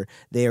before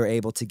they were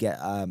able to get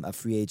a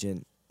free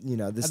agent. And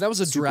that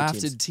was a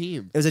drafted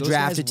team. It was Those a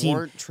drafted guys team.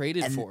 Weren't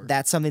traded and for.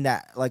 That's something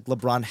that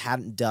LeBron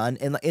hadn't done.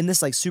 And in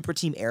this super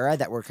team era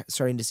that we're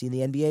starting to see in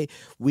the NBA,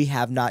 we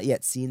have not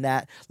yet seen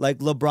that.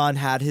 LeBron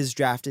had his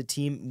drafted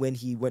team when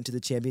he went to the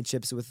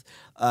championships with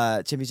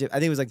I think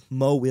it was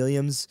Mo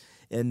Williams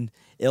and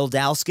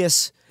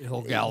Ilgauskas.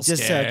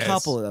 Just a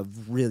couple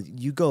of really.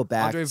 You go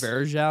back. Andre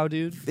Verjao,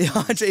 dude.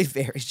 Andre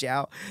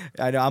Verjao.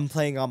 I know. I'm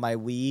playing on my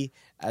Wii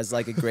as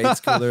a grade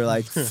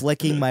schooler,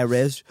 flicking my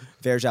wrist.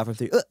 Verjao from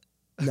 3.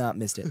 No,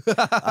 missed it.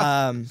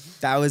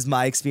 That was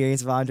my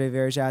experience of Andre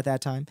Verjao at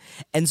that time.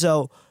 And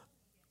so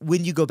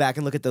when you go back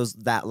and look at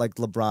that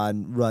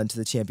LeBron run to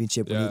the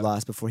championship when he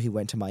lost before he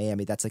went to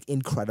Miami, that's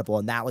incredible.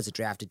 And that was a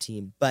drafted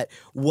team. But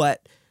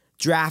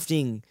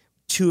drafting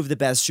two of the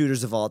best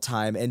shooters of all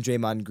time and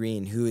Draymond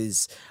Green, who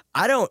is,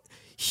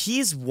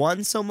 he's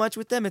won so much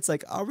with them. It's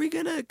are we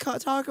going to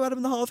talk about him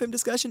in the Hall of Fame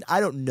discussion? I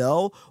don't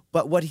know.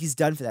 But what he's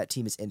done for that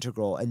team is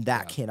integral, and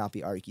that cannot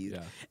be argued.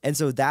 Yeah. And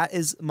so that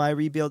is my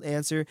rebuild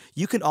answer.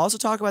 You can also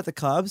talk about the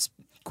Cubs,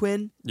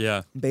 Quinn.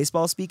 Yeah.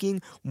 Baseball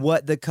speaking,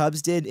 what the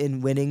Cubs did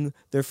in winning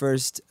their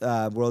first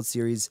World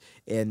Series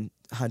in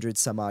 100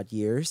 some odd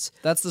years.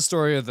 That's the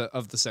story of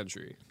the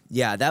century.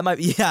 Yeah, that might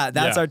be. Yeah,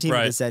 that's our team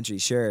of the century.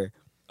 Sure.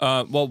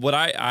 Well, what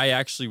I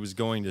actually was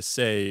going to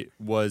say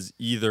was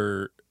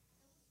either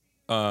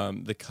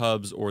the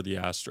Cubs or the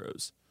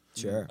Astros.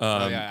 Sure.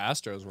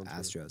 Astros won.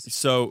 Astros.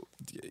 So,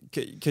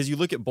 because you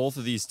look at both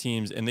of these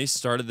teams, and they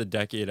started the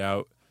decade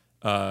out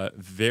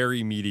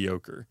very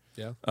mediocre.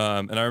 Yeah.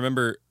 And I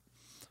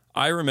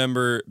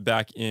remember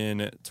back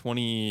in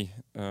 14,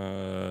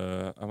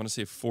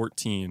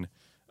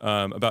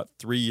 about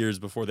 3 years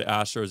before the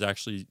Astros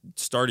actually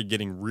started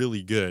getting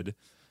really good.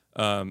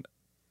 And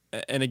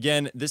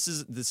again, this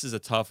is a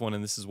tough one,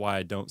 and this is why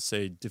I don't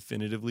say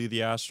definitively the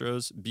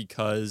Astros,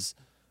 because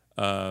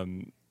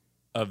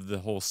of the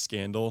whole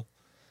scandal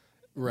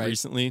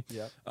recently.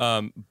 Yeah.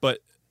 But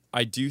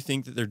I do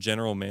think that their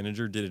general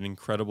manager did an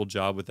incredible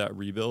job with that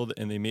rebuild,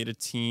 and they made a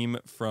team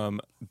from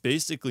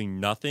basically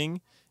nothing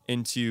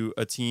into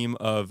a team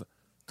of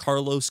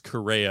Carlos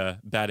Correa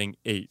batting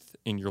 8th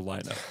in your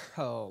lineup.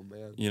 Oh,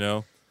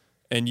 man.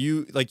 And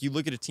you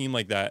look at a team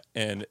like that,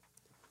 and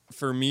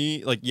for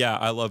me,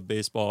 I love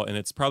baseball, and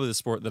it's probably the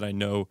sport that I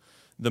know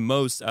the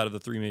most out of the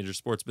three major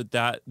sports, but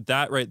that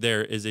right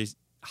there is a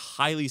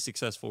highly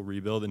successful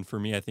rebuild, and for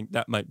me, I think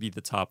that might be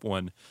the top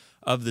one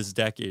of this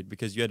decade,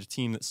 because you had a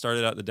team that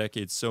started out the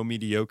decade so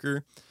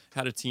mediocre,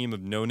 had a team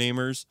of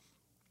no-namers,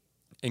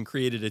 and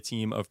created a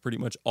team of pretty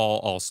much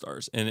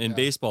all-stars. And in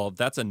baseball,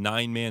 that's a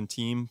 9-man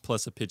team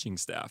plus a pitching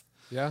staff.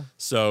 Yeah.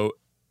 So,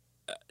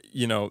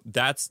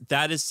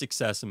 that is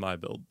success in my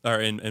build, or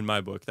in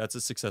my book. That's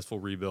a successful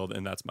rebuild,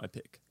 and that's my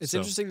pick. It's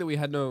interesting that we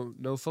had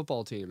no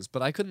football teams,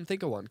 but I couldn't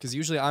think of one, because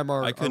usually I'm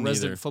our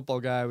resident football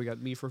guy. We got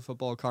me for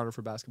football, Connor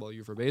for basketball,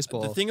 you for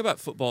baseball. The thing about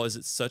football is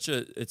it's such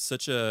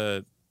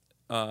a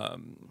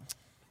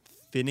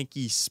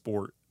finicky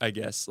sport, I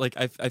guess.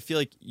 I feel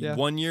like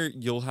 1 year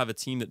you'll have a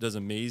team that does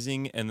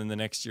amazing, and then the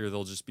next year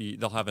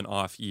they'll have an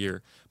off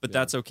year. But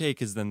that's okay,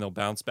 because then they'll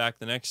bounce back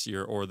the next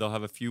year, or they'll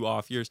have a few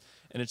off years.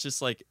 And it's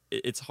just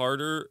it's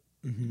harder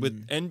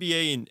with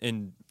NBA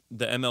and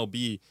the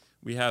MLB.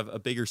 We have a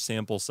bigger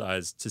sample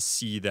size to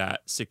see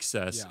that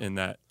success in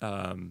that.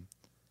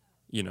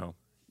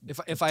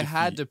 If I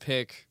had to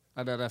pick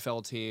an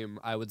NFL team,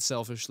 I would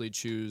selfishly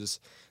choose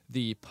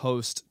the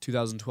post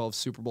 2012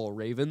 Super Bowl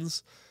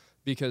Ravens,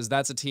 because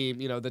that's a team,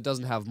 that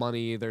doesn't have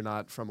money. They're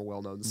not from a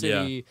well-known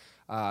city.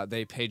 Yeah.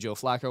 They pay Joe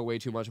Flacco way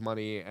too much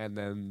money, and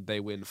then they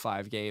win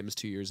 5 games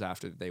 2 years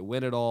after they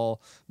win it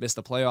all, miss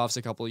the playoffs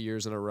a couple of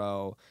years in a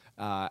row,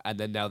 and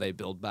then now they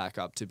build back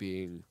up to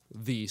being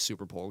the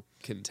Super Bowl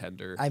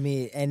contender. I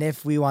mean, and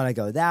if we want to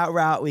go that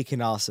route, we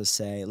can also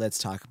say, let's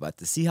talk about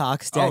the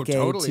Seahawks Oh, decade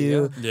totally,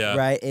 too, yeah.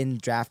 right? In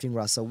drafting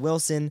Russell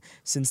Wilson.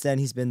 Since then,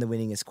 he's been the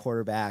winningest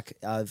quarterback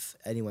of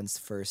anyone's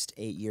first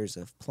 8 years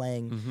of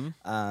playing.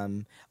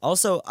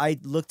 Also, I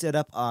looked it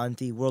up on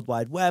the World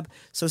Wide Web.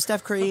 So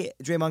Steph Curry,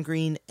 Draymond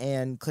Green,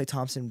 and Klay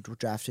Thompson were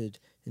drafted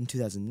in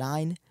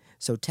 2009.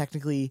 So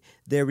technically,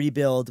 their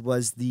rebuild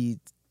was the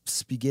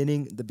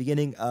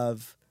beginning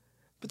of.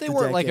 But they the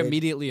weren't like decade.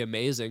 immediately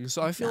amazing,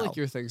 so I feel No. like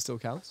your thing still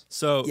counts.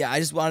 So Yeah, I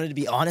just wanted to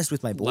be honest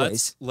with my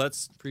boys.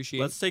 let's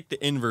Appreciate let's take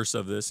the inverse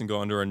of this and go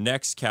on to our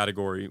next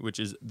category, which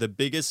is the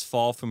biggest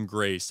fall from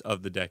grace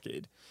of the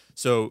decade.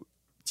 So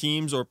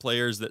teams or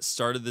players that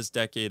started this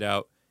decade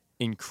out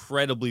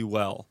incredibly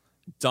well,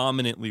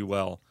 dominantly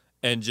well,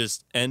 and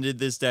just ended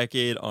this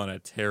decade on a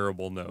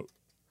terrible note.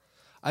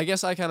 I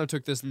guess I kind of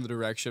took this in the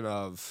direction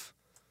of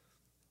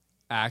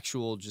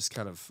actual just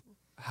kind of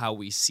how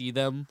we see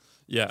them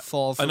Yeah.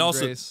 fall from and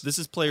also, grace. this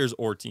is players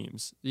or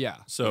teams. Yeah.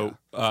 So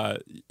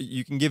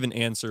you can give an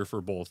answer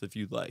for both if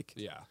you'd like.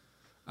 Yeah.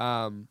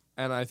 And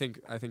I think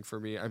for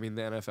me, I mean,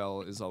 the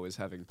NFL is always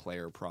having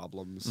player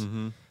problems.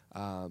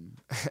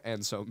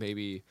 And so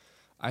maybe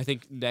I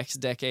think next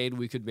decade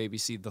we could maybe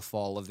see the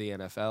fall of the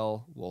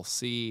NFL. We'll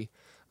see,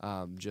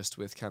 just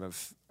with kind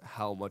of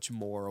how much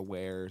more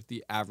aware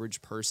the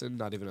average person,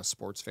 not even a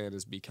sports fan,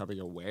 is becoming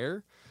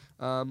aware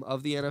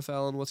of the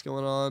NFL and what's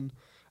going on.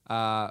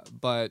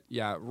 But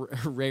yeah,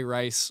 Ray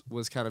Rice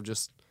was kind of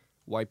just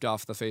wiped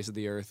off the face of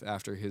the earth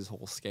after his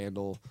whole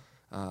scandal.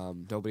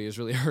 Nobody has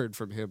really heard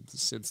from him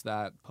since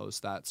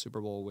post that Super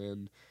Bowl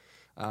win.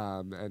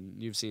 And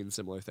you've seen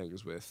similar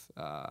things with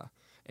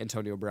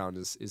Antonio Brown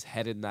is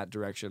headed in that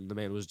direction. The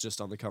man was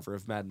just on the cover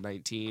of Madden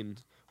 19,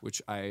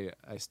 which I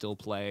still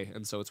play,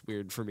 and so it's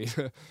weird for me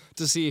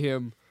to see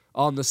him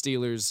on the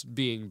Steelers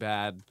being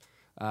bad.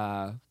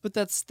 But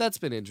that's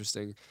been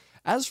interesting.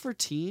 As for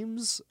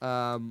teams,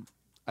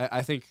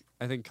 I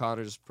think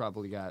Connor's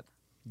probably got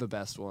the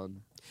best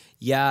one.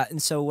 Yeah,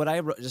 and so what I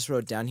just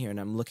wrote down here, and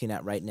I'm looking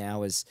at right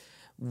now, is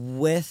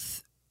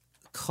with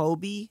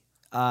Kobe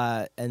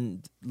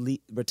and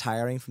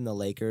retiring from the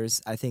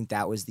Lakers, I think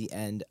that was the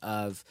end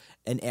of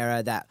an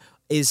era that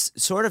is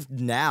sort of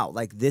now,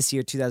 like this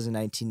year,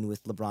 2019,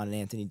 with LeBron and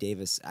Anthony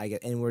Davis.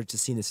 And we're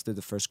just seeing this through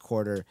the first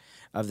quarter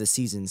of the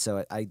season,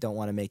 so I don't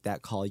want to make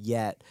that call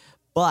yet.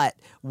 But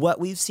what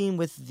we've seen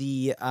with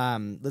the,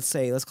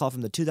 let's call it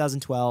from the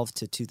 2012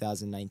 to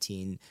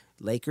 2019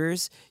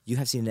 Lakers, you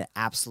have seen an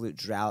absolute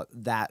drought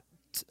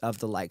of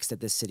the likes that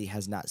this city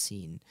has not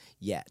seen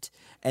yet.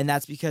 And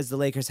that's because the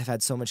Lakers have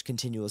had so much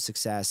continual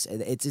success.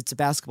 It's a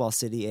basketball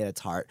city at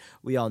its heart.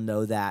 We all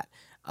know that.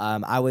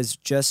 I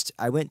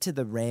went to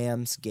the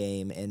Rams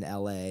game in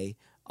LA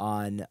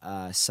on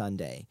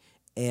Sunday.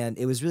 And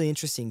it was really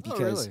interesting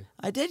because really?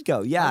 I did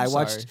go. Yeah, I'm I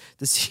watched sorry.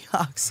 the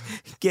Seahawks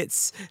get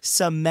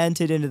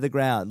cemented into the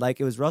ground. Like,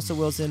 it was Russell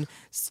Wilson,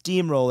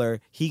 steamroller.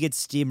 He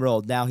gets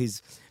steamrolled. Now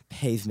he's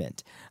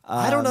pavement.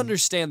 I don't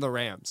understand the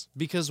Rams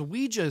because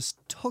we just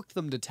took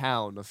them to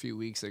town a few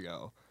weeks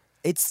ago.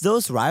 It's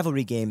those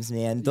rivalry games,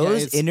 man.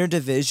 Those it's-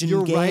 interdivision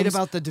You're games. right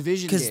about the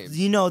division Because,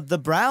 games. the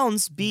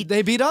Browns beat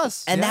They beat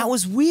us. and yeah. that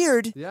was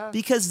weird Yeah.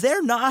 because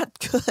they're not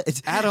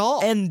good At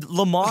all. And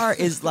Lamar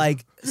is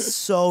like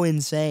so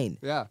insane.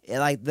 Yeah. And,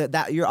 like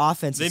that your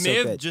offense They is may so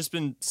have good. just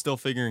been still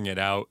figuring it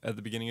out at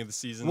the beginning of the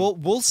season. Well,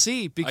 we'll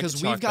see because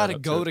could we've chalk got that to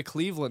up go to- to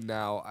Cleveland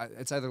now.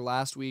 It's either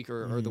last week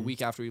or the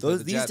week after we play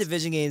the These Jets.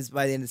 division games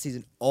by the end of the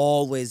season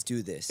always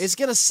do this. It's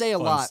gonna say a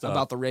Fun lot stuff.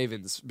 about the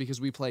Ravens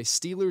because we play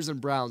Steelers and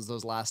Browns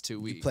those last 2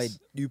 weeks.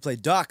 you play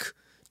Duck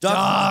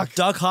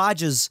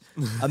Hodges,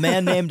 a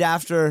man named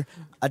after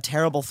a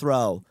terrible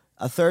throw.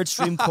 A third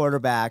string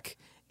quarterback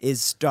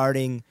is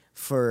starting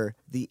for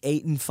the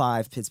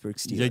 8-5 Pittsburgh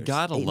Steelers. You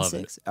gotta 8-6? love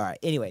it. All right.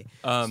 Anyway,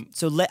 Um,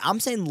 so I'm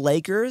saying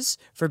Lakers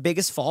for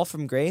biggest fall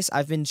from grace.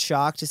 I've been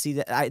shocked to see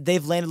that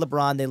they've landed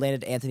LeBron, they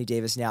landed Anthony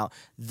Davis. Now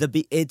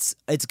it's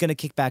going to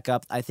kick back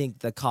up. I think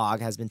the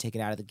cog has been taken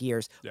out of the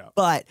gears. Yeah.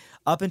 But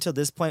up until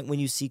this point, when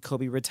you see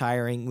Kobe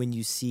retiring, when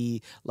you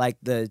see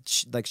like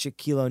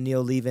Shaquille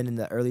O'Neal leaving in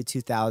the early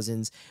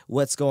 2000s,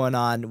 what's going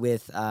on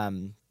with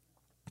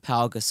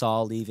Pau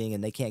Gasol leaving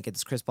and they can't get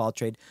this Chris Paul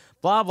trade,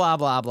 blah, blah,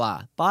 blah,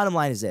 blah. Bottom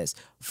line is this.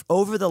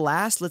 Over the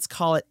last, let's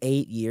call it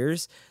 8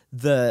 years,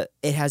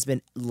 it has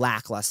been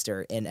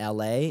lackluster in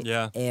LA.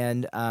 Yeah.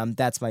 And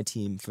that's my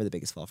team for the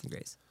biggest fall from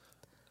grace.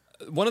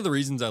 one of the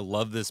reasons I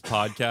love this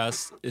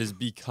podcast is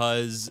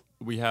because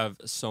we have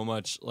so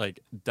much like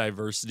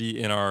diversity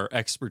in our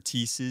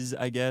expertises,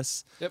 I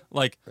guess. Yep.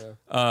 Like,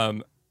 Yeah.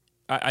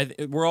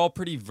 we're all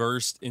pretty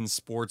versed in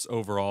sports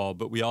overall,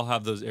 but we all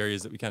have those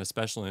areas that we kind of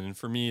special in. And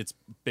for me, it's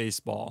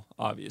baseball,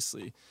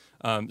 obviously.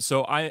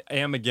 So I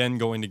am again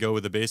going to go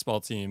with a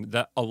baseball team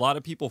that a lot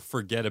of people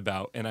forget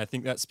about, and I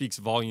think that speaks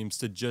volumes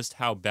to just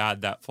how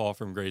bad that fall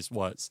from grace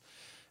was.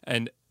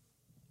 And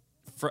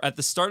at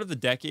the start of the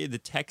decade, the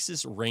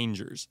Texas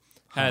Rangers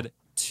had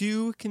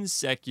 2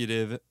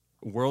 consecutive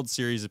World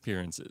Series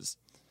appearances.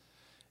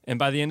 And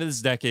by the end of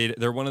this decade,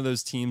 they're one of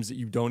those teams that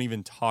you don't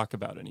even talk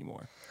about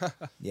anymore.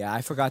 Yeah,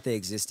 I forgot they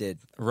existed.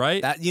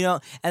 Right? That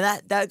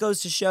and that goes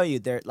to show you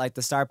they're like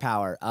the star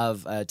power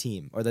of a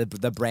team or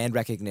the brand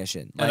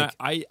recognition. And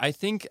Like I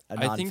think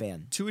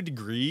non-fan. to a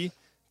degree,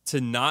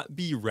 to not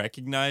be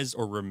recognized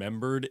or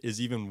remembered is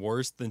even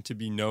worse than to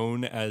be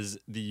known as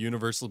the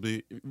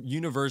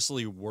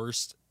universally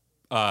worst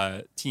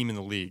team in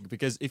the league.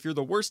 Because if you're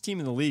the worst team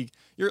in the league,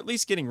 you're at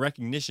least getting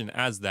recognition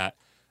as that.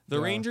 The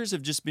Yeah. Rangers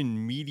have just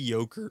been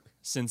mediocre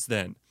since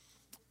then,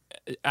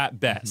 at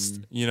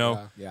best, you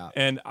know? Yeah.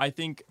 And I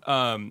think,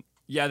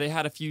 they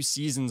had a few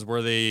seasons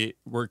where they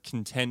were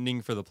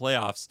contending for the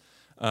playoffs.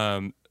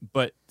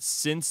 But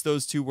since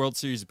those 2 World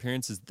Series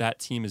appearances, that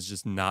team has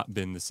just not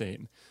been the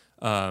same.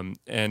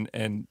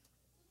 And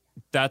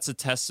that's a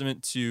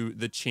testament to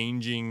the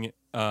changing,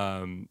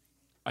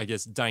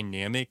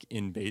 dynamic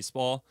in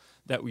baseball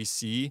that we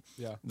see.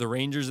 Yeah. The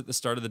Rangers at the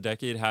start of the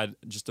decade had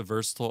just a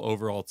versatile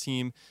overall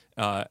team.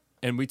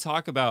 And we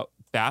talk about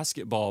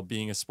basketball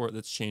being a sport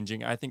that's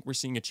changing. I think we're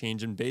seeing a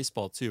change in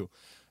baseball too.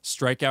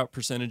 Strikeout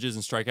percentages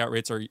and strikeout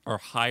rates are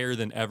higher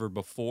than ever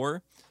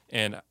before,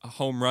 and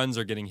home runs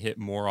are getting hit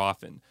more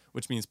often,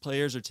 which means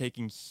players are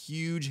taking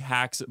huge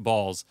hacks at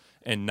balls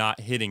and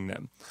not hitting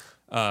them.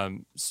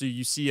 So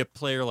you see a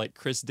player like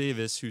Chris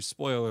Davis, who,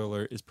 spoiler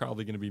alert, is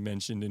probably going to be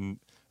mentioned in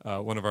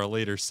one of our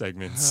later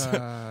segments.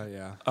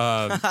 Yeah.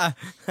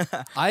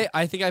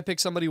 I think I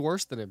picked somebody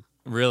worse than him.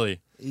 Really?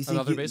 You think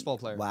Another baseball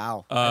player.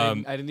 Wow. I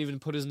didn't even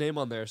put his name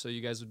on there, so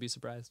you guys would be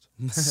surprised.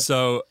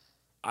 So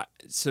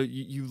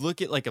you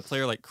look at like a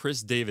player like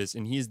Chris Davis,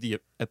 and he's the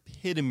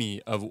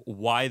epitome of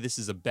why this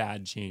is a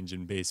bad change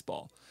in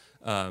baseball.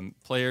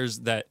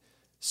 Players that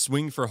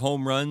swing for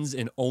home runs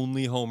and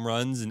only home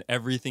runs, and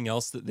everything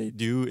else that they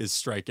do is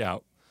strike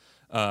out.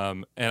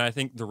 And I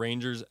think the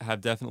Rangers have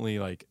definitely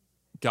like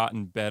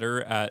gotten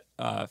better at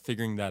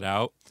figuring that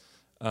out.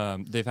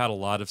 They've had a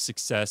lot of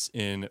success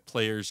in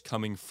players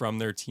coming from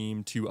their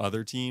team to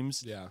other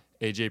teams. Yeah.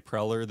 AJ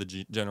Preller, the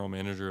general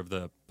manager of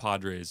the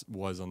Padres,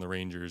 was on the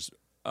Rangers,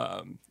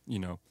 part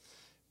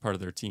of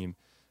their team.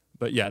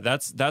 But yeah,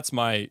 that's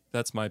my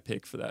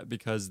pick for that,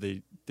 because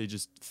they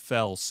just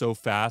fell so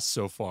fast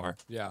so far.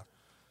 Yeah.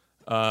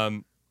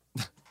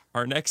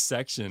 Our next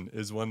section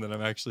is one that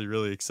I'm actually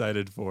really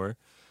excited for.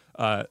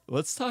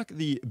 Let's talk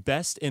the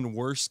best and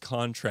worst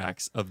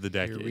contracts of the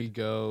decade. Here we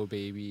go,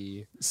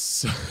 baby.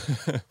 So,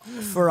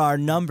 For our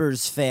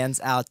numbers fans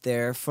out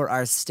there, for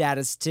our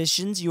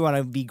statisticians, you want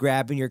to be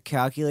grabbing your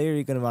calculator,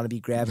 you're going to want to be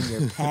grabbing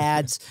your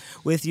pads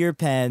with your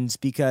pens,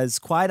 because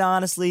quite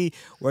honestly,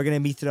 we're going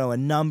to be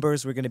throwing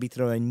numbers, we're going to be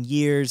throwing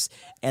years,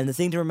 and the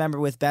thing to remember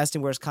with best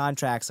and worst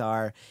contracts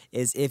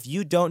is if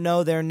you don't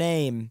know their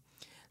name,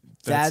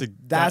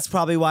 that's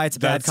probably why it's a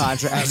bad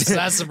contract.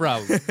 That's the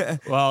problem.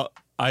 well,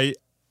 I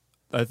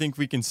think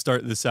we can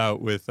start this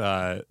out with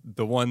the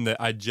one that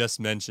I just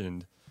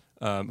mentioned,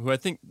 who I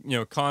think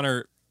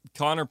Connor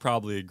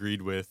probably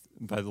agreed with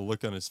by the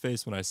look on his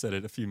face when I said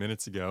it a few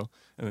minutes ago,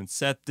 and then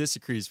Seth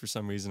disagrees for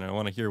some reason. I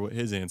want to hear what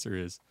his answer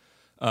is.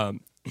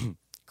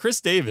 Chris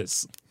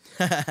Davis.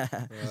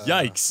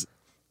 Yikes.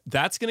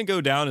 That's going to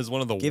go down as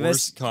one of the Give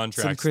worst us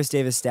contracts. some Chris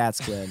Davis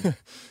stats, Glenn.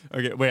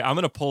 Okay, wait, I'm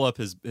going to pull up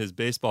his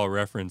baseball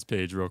reference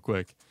page real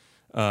quick,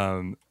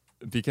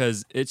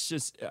 because it's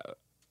just...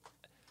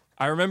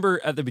 I remember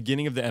at the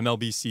beginning of the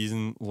MLB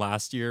season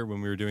last year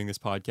when we were doing this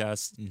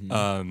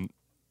podcast,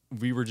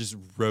 we were just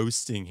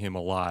roasting him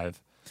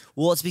alive.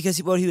 Well, it's because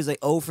he was like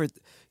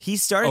he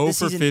started 0 this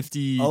for season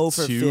 52 0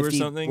 for 50 or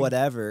something.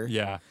 whatever.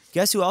 Yeah.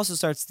 Guess who also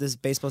starts this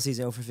baseball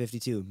season 0 for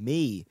 52?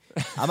 Me.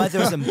 I might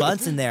throw some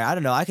bunts in there. I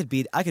don't know. I could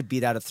beat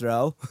out a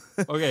throw.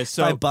 Okay,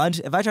 so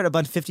if I try to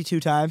bunt 52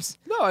 times,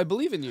 No, I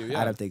believe in you.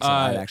 Yeah. I don't think so.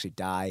 I'd actually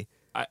die.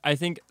 I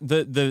think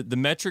the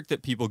metric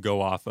that people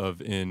go off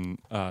of in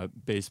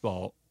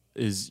baseball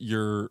is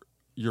your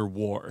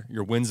WAR,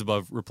 your wins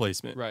above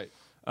replacement. Right.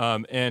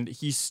 And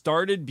he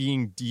started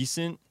being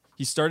decent.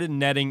 He started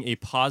netting a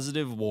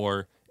positive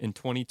WAR in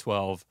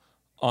 2012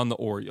 on the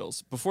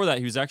Orioles. Before that,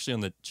 he was actually on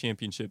the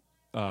championship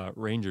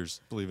Rangers,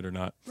 believe it or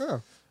not. Yeah.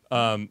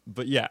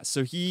 But yeah,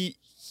 so he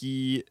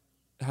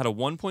had a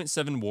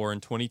 1.7 WAR in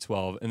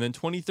 2012, and then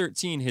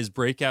 2013, his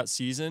breakout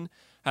season,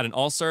 had an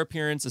All-Star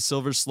appearance, a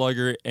Silver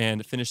Slugger,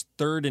 and finished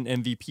third in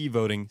MVP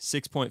voting,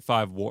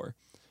 6.5 WAR,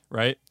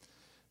 right?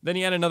 Then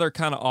he had another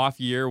kind of off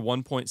year,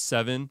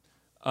 1.7,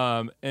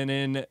 and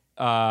then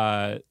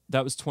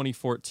that was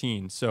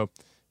 2014. So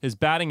his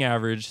batting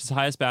average, his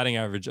highest batting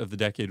average of the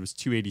decade was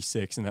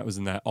 286, and that was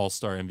in that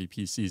All-Star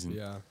MVP season.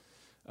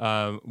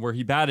 Yeah. Where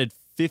he batted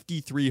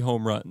 53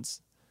 home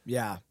runs.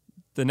 Yeah.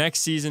 The next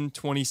season,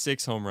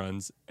 26 home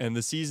runs, and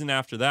the season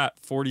after that,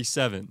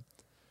 47.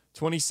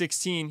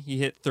 2016, he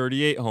hit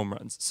 38 home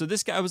runs. So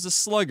this guy was a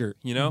slugger,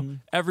 you know? Mm-hmm.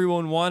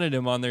 Everyone wanted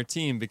him on their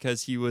team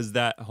because he was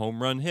that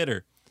home run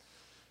hitter.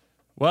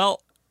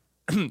 Well,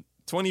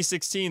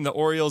 2016, the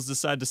Orioles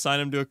decided to sign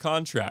him to a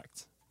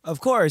contract. Of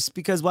course,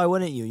 because why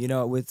wouldn't you?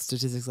 With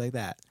statistics like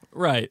that.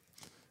 Right.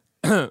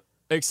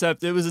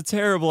 Except it was a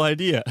terrible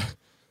idea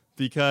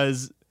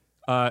because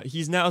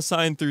He's now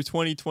signed through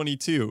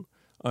 2022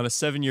 on a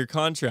 7-year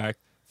contract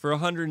for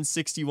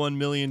 $161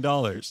 million.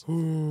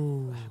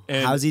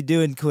 And How's he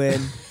doing, Quinn?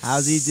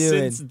 How's he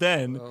doing? Since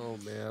then, Oh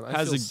man, I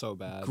has feel a so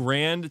bad.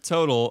 grand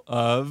total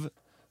of,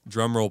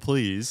 drumroll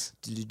please,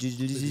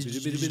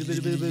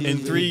 in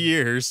 3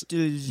 years,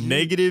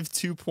 negative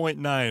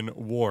 2.9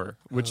 WAR,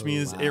 which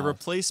means a wow.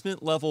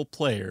 replacement level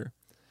player,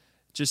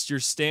 just your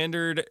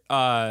standard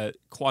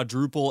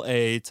quadruple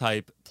A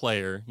type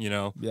player, you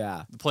know,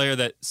 Yeah. the player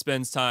that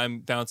spends time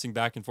bouncing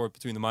back and forth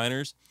between the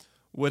minors,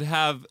 would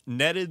have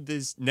netted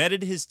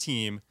his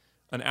team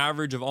an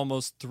average of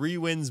almost 3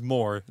 wins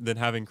more than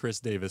having Chris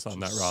Davis on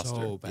that roster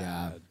So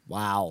Yeah. bad.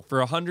 Wow.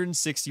 for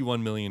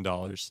 $161 million.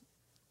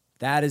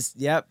 That is,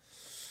 yep.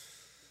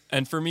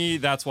 And for me,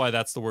 that's why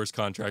that's the worst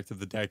contract of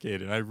the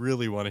decade. And I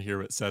really want to hear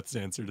what Seth's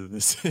answer to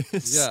this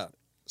is. Yeah.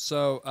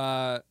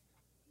 So,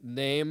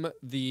 name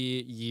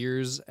the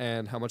years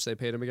and how much they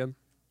paid him again.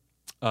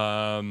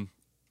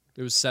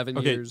 It was 7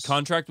 Okay, years.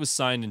 contract was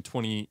signed in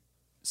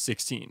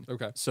 2016.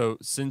 Okay. So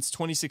since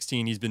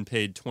 2016, he's been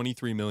paid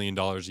 $23 million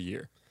a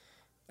year.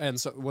 And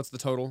so, what's the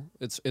total?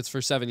 It's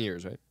for 7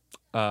 years, right?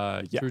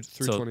 Yeah. Through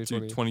so 2020. through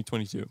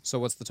 2022, So,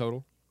 what's the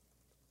total?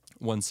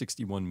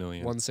 161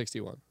 million.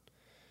 161.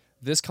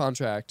 This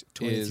contract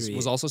 23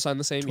 was also signed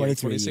the same year,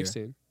 23 year.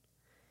 2016.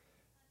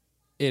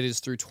 It is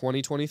through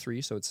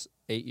 2023, so it's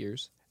 8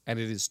 years, and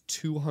it is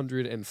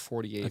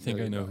 $248 I think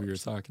I million. know who you're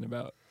talking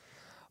about.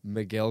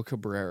 Miguel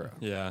Cabrera.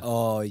 Yeah.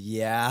 Oh,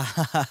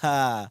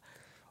 yeah.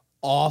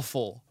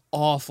 Awful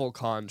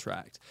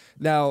contract.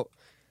 Now,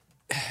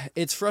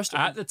 it's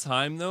frustrating. At the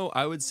time, though,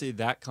 I would say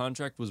that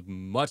contract was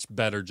much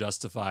better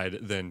justified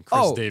than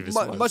Chris Davis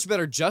was. Much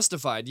better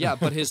justified, yeah,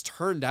 but his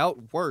turned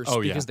out worse Oh,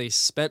 yeah. because they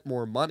spent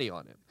more money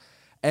on him.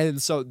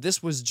 And so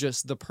this was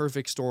just the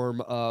perfect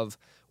storm of,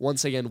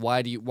 once again,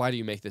 why do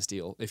you make this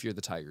deal if you're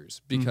the Tigers?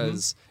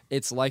 Because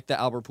it's like the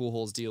Albert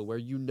Pujols deal where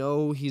you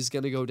know he's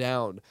going to go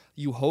down.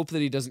 You hope that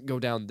he doesn't go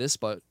down this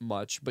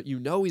much, but you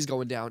know he's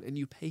going down, and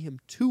you pay him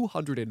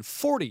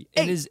 $248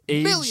 In his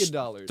age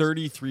million.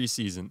 33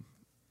 season.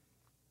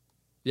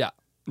 Yeah.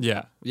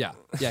 Yeah. Yeah,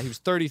 he was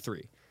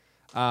 33.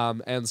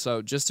 And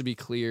so, just to be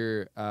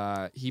clear,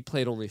 he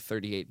played only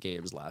 38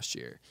 games last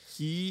year.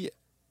 He,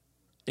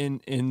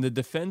 in the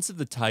defense of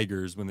the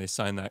Tigers when they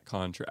signed that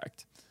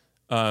contract,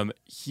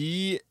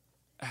 he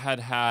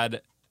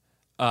had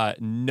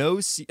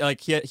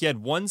he had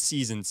one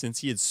season since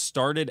he had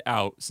started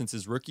out since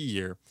his rookie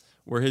year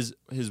where his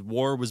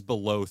WAR was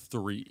below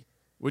 3,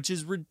 which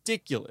is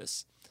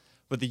ridiculous.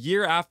 But the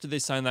year after they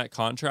signed that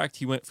contract,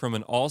 he went from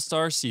an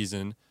all-star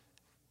season,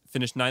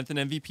 finished 9th in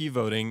MVP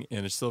voting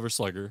and a Silver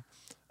Slugger.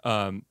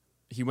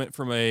 He went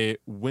from a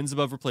wins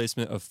above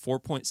replacement of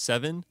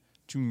 4.7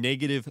 to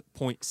negative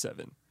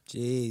 0.7.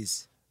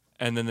 Jeez.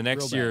 And then the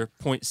next Real year,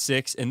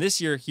 0.6. And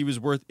this year, he was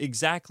worth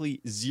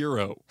exactly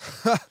 0.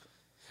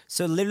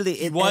 So literally,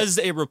 He was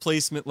a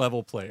replacement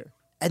level player.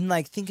 and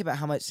like think about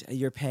how much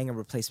you're paying a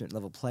replacement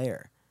level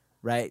player,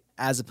 right?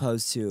 As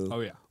opposed to Oh,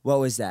 yeah. what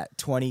was that,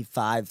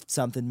 25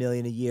 something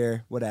million a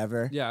year,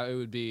 whatever. Yeah, it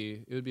would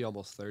be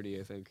almost 30,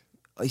 I think.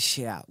 Oh,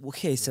 yeah.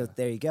 Okay, so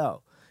there you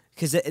go.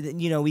 Because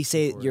we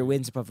say your 40.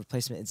 wins above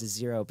replacement is a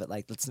 0, but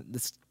like let's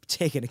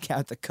take into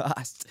account the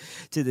cost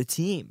to the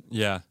team.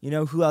 Yeah. You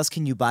know, who else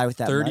can you buy with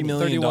that 30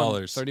 money? million.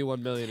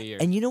 $31 million a year.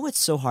 And you know what's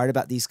so hard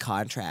about these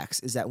contracts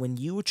is that when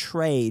you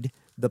trade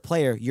the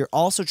player, you're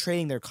also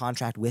trading their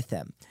contract with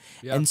them.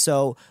 Yeah. And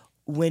so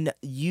when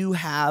you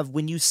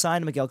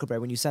sign a Miguel Cabrera,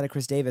 when you sign a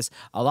Chris Davis,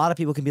 a lot of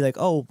people can be like,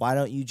 oh, why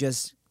don't you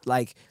just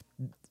like.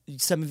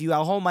 Some of you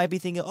at home might be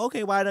thinking,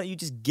 okay, why don't you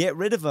just get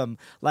rid of him?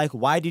 Like,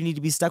 why do you need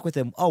to be stuck with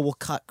him? Oh, we'll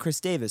cut Chris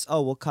Davis.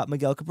 Oh, we'll cut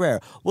Miguel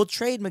Cabrera. We'll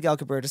trade Miguel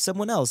Cabrera to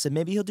someone else, and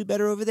maybe he'll do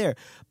better over there.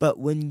 But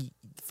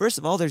first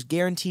of all, there's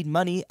guaranteed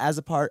money as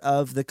a part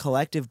of the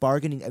collective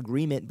bargaining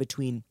agreement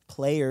between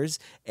players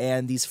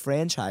and these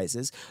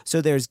franchises. So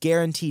there's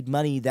guaranteed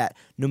money that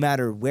no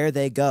matter where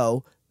they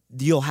go,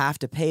 you'll have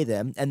to pay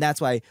them. And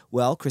that's why,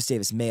 Chris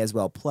Davis may as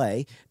well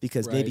play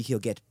because maybe Right. he'll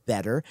get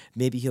better.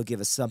 Maybe he'll give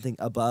us something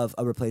above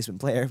a replacement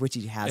player, which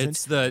he hasn't.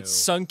 It's the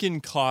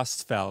sunken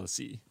cost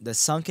fallacy. The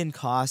sunken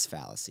cost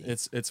fallacy.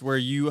 It's where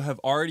you have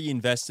already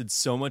invested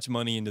so much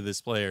money into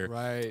this player,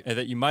 Right. and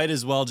that you might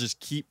as well just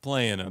keep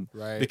playing him.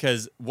 Right.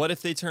 Because what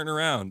if they turn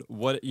around?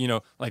 What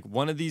like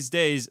one of these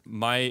days,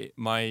 my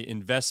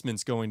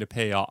investment's going to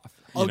pay off.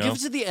 I'll You know? give it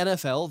to the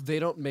NFL. They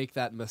don't make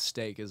that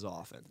mistake as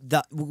often.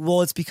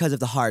 It's because of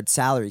the hard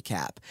salary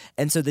cap.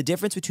 And so the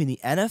difference between the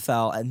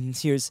NFL and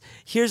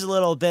here's a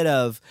little bit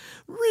of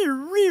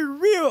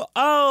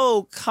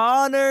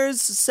Connor's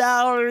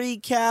salary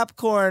cap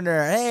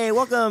corner. Hey,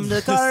 welcome to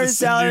Is Connor's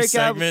this a new salary cap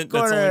segment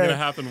corner. that's only gonna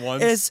happen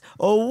once? It's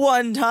a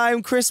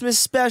one-time Christmas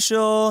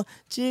special.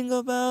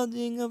 Jingle bell,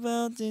 jingle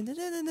bell, ding, ding,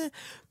 ding, ding.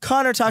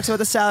 Connor talks about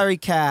the salary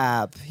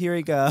cap. Here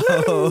we go.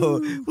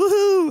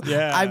 Woohoo!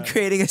 Yeah. I'm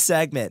creating a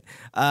segment.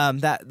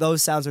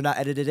 Those sounds are not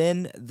edited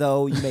in,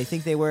 though you may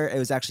think they were. It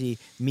was actually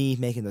me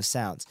making those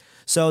sounds.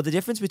 So the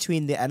difference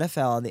between the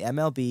NFL and the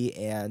MLB,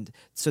 and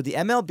so the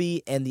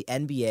MLB and the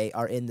NBA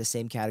are in the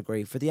same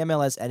category. For the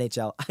MLS,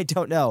 NHL, I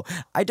don't know.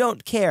 I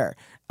don't care.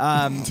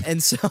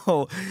 And so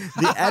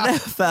the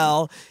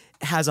NFL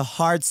has a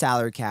hard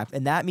salary cap,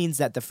 and that means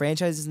that the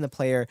franchises and the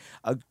players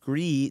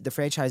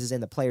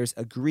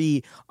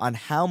agree on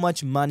how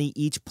much money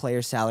each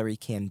player's salary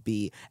can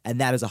be,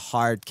 and that is a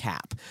hard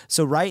cap.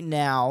 So right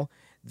now,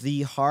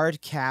 the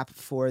hard cap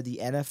for the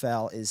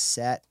NFL is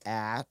set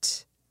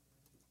at,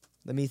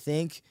 let me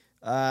think,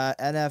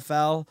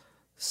 NFL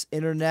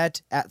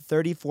internet at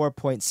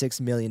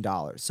 $34.6 million.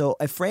 So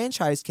a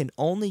franchise can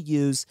only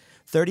use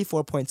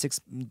 $34.6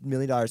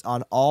 million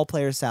on all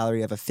players'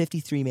 salary of a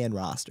 53-man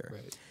roster.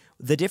 Right.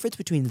 The difference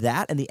between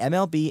that and the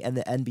MLB and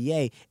the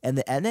NBA, and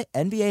the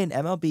NBA and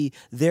MLB,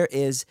 there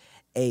is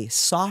a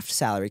soft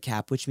salary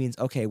cap, which means,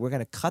 okay, we're going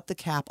to cut the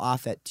cap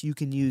off at, you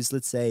can use,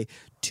 let's say,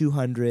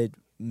 200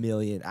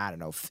 million. I don't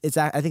know.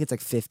 I think it's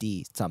like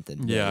 50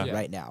 something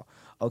right now.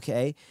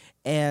 Okay.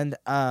 And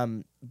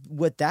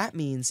what that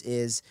means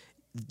is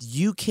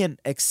you can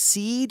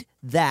exceed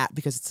that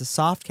because it's a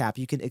soft cap.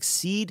 You can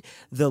exceed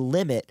the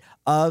limit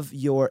of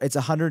it's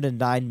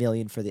 109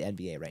 million for the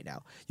NBA right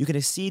now. You can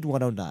exceed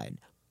 109.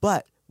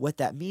 But what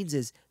that means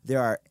is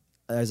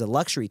there's a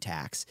luxury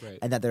tax,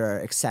 and that there are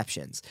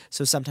exceptions.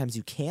 So sometimes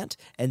you can't,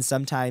 and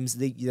sometimes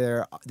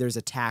there's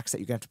a tax that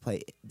you're going to have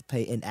to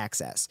pay in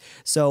excess.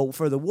 So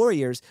for the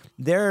Warriors,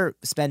 they're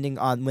spending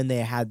on, when they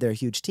had their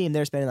huge team,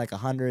 they're spending like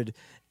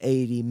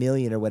 180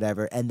 million or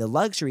whatever, and the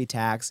luxury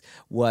tax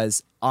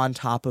was on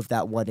top of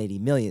that 180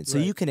 million. So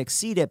you can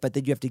exceed it, but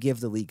then you have to give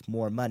the league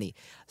more money.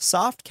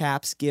 Soft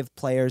caps give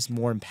players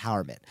more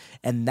empowerment,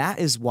 and that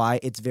is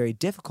why it's very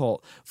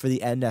difficult for the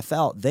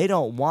NFL. They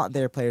don't want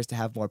their players to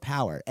have more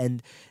power,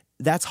 and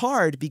that's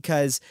hard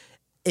because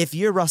if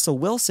you're Russell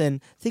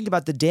Wilson, think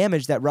about the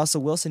damage that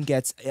Russell Wilson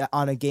gets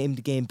on a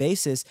game-to-game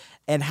basis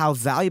and how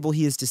valuable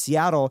he is to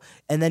Seattle,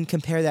 and then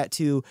compare that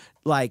to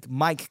like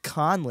Mike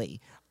Conley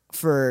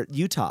for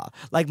Utah.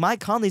 Like, Mike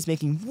Conley's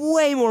making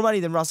way more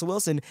money than Russell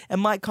Wilson, and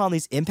Mike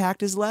Conley's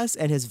impact is less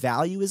and his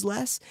value is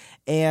less,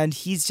 and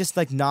he's just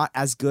like not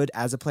as good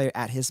as a player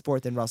at his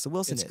sport than Russell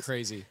Wilson is. It's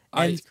crazy.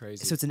 And it's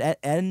crazy. so it's an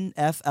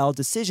NFL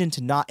decision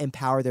to not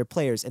empower their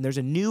players, and there's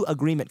a new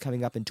agreement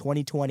coming up in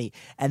 2020,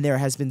 and there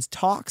has been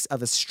talks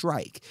of a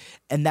strike,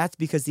 and that's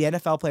because the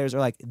NFL players are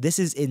like, this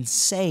is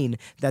insane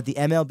that the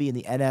MLB and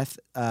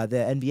the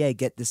NBA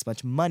get this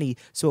much money,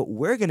 so what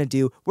we're going to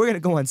do, we're going to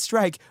go on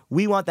strike.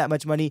 We want that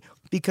much money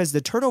because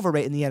the turnover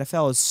rate in the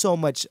NFL is so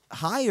much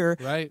higher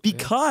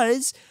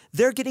because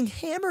they're getting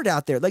hammered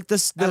out there. Like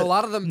and a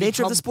lot of them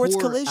nature of the sport's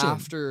collision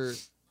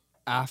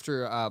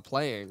after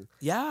playing,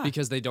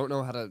 because they don't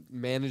know how to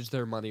manage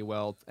their money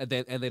well, and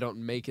they don't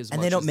make as much.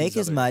 And they don't make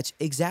as much,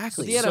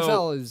 exactly. So the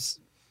NFL is,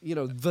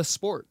 the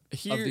sport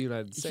of the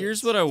United States.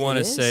 Here's what I want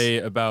to say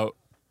about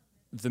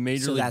the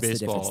Major League that's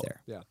Baseball. The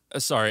difference there. Yeah.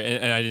 Sorry,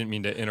 and I didn't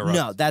mean to interrupt.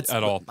 No, that's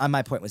at all.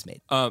 My point was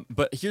made.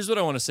 But here's what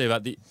I want to say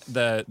about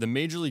the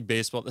Major League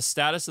Baseball, the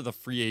status of the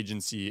free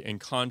agency and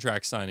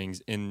contract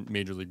signings in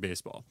Major League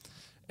Baseball,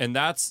 and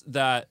that's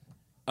that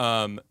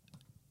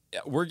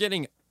we're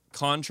getting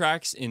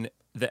contracts in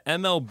the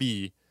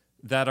MLB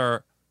that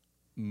are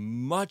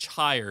much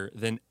higher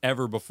than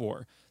ever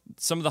before.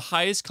 Some of the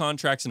highest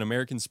contracts in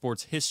American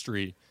sports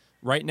history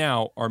right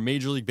now are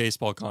Major League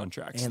Baseball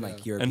contracts. And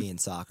like European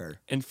soccer.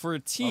 And for a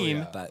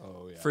team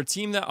for a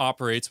team that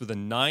operates with a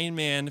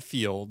 9-man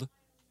field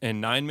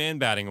and 9-man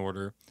batting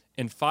order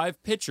and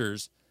 5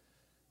 pitchers,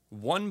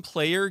 one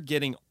player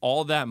getting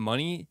all that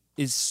money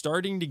is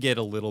starting to get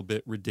a little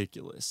bit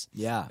ridiculous.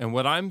 Yeah. And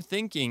what I'm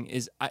thinking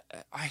is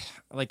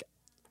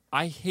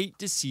I hate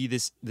to see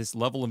this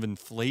level of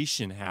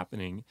inflation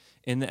happening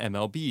in the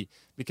MLB,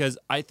 because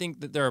I think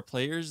that there are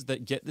players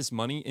that get this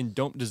money and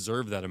don't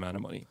deserve that amount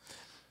of money.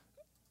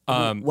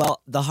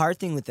 Well, the hard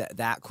thing with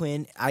that,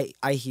 Quinn,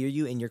 I hear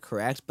you and you're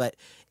correct, but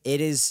it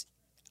is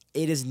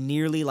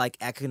nearly like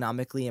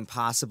economically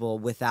impossible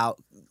without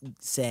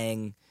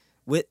saying,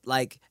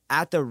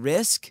 at the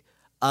risk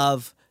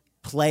of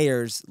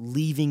players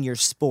leaving your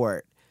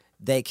sport,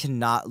 they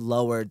cannot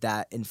lower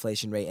that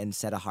inflation rate and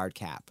set a hard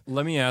cap.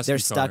 Let me ask you, they're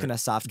stuck Connor, in a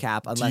soft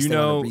cap unless they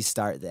want to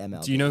restart the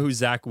MLB. Do you know who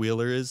Zach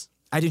Wheeler is?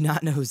 I do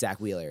not know who Zach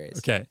Wheeler is.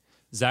 Okay.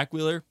 Zach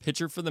Wheeler,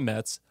 pitcher for the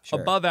Mets,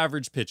 above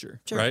average pitcher,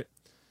 right?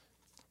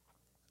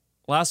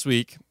 Last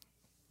week,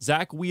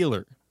 Zach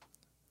Wheeler,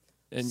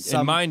 and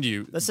mind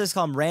you, let's just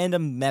call him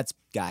random Mets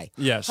guy.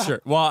 Yeah, sure.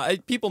 Well,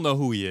 people know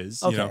who he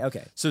is.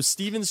 Okay. So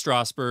Steven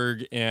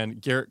Strasburg and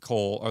Garrett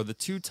Cole are the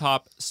 2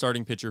 top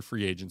starting pitcher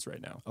free agents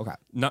right now. Okay.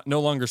 No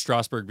longer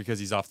Strasburg because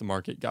he's off the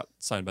market, got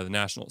signed by the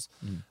Nationals.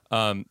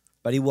 But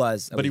he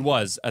was. He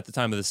was at the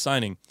time of the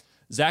signing.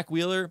 Zach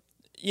Wheeler,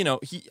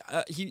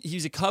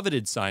 he's a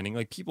coveted signing.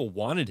 Like, people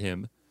wanted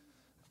him,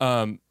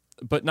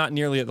 but not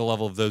nearly at the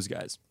level of those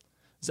guys.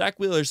 Zach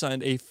Wheeler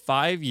signed a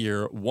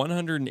 5-year,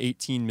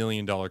 $118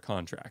 million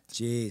contract.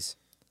 Jeez.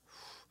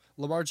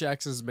 Lamar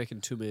Jackson's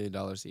making $2 million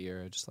a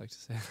year. I'd just like to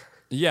say.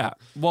 Yeah.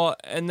 Well,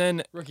 and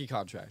then Rookie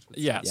contract.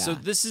 yeah, Yeah. so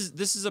this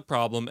is a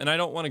problem, and I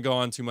don't want to go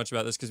on too much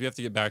about this because we have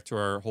to get back to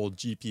our whole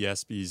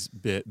GPSBs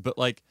bit. But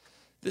like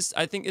this,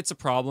 I think it's a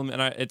problem,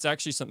 and it's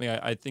actually something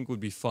I think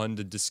would be fun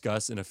to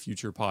discuss in a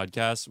future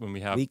podcast when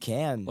we have We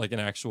can. like an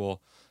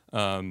actual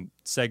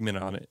segment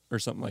on it or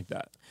something like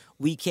that.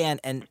 We can,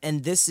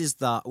 and this is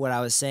what I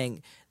was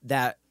saying,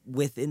 that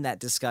within that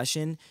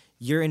discussion,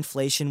 your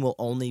inflation will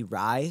only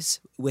rise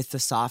with the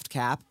soft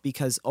cap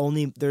because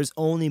there's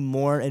only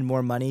more and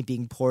more money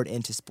being poured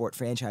into sport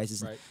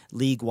franchises, Right.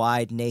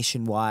 league-wide,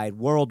 nationwide,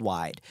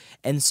 worldwide.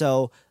 And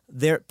so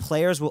their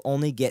players will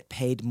only get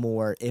paid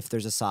more if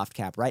there's a soft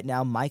cap. Right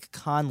now, Mike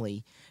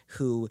Conley,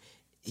 who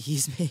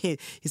he's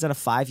on a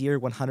 5-year,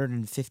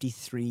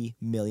 $153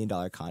 million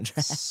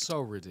contract. So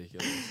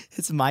ridiculous.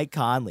 It's Mike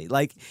Conley.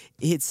 Like,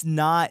 it's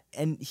not,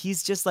 and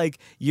he's just like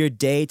your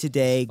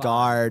day-to-day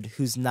guard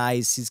who's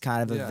nice, who's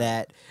kind of a Yeah.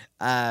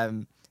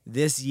 vet.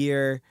 This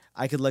year,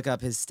 I could look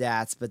up his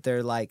stats, but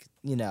they're like,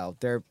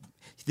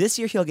 this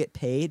year he'll get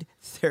paid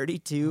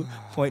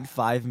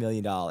 $32.5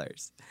 million.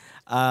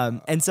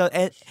 And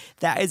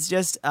that is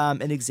just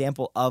an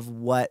example of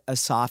what a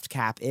soft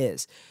cap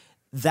is.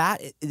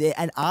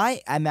 And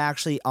I am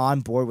actually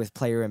on board with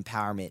player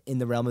empowerment in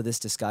the realm of this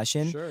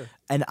discussion. Sure.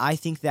 And I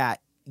think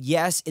that,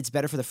 yes, it's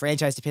better for the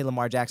franchise to pay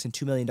Lamar Jackson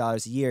 $2 million a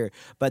year,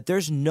 but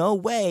there's no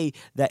way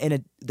that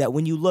that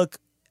when you look,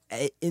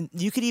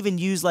 you could even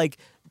use like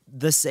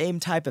the same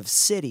type of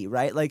city,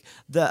 right? Like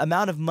the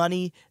amount of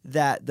money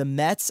that the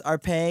Mets are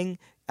paying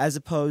as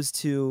opposed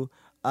to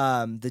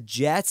the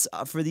Jets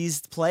for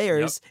these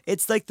players,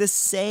 it's like the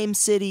same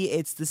city.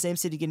 It's the same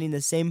city getting the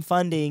same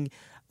funding.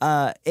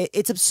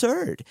 It's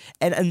absurd.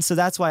 And so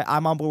that's why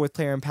I'm on board with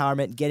player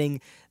empowerment.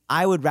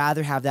 I would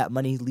rather have that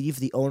money leave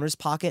the owner's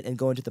pocket and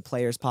go into the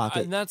player's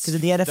pocket. Because in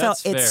the NFL,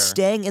 that's it's fair.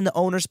 staying in the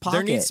owner's pocket.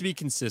 There needs to be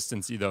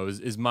consistency, though.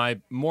 Is my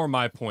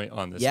point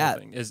on this whole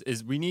thing?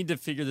 Is we need to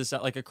figure this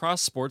out. Like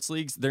across sports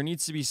leagues, there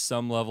needs to be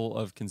some level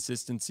of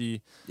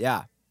consistency.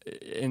 Yeah.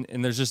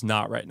 And there's just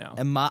not right now.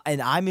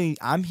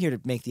 I'm here to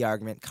make the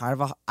argument.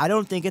 I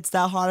don't think it's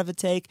that hard of a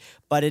take,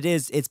 but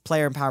it's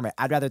player empowerment.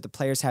 I'd rather the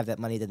players have that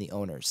money than the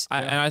owners.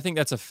 And I think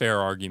that's a fair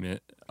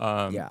argument.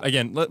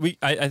 Again,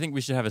 I think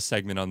we should have a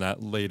segment on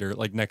that later,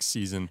 like next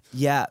season.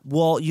 Yeah.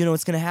 Well, you know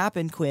what's going to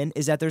happen, Quinn,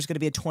 is that there's going to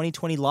be a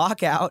 2020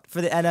 lockout for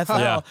the NFL.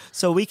 Yeah.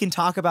 So we can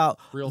talk about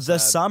Real the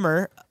sad.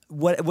 summer.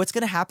 What's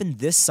going to happen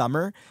this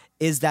summer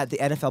is that the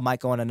NFL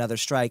might go on another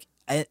strike.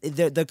 And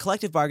the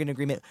collective bargaining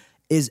agreement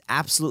is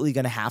absolutely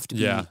going to have to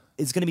be. Yeah.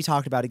 It's going to be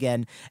talked about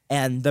again,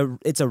 and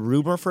it's a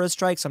rumor for a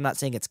strike. So I'm not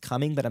saying it's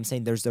coming, but I'm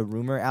saying there's a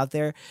rumor out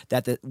there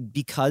that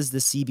because the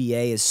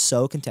CBA is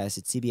so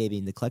contested, CBA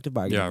being the collective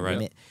bargaining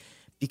agreement,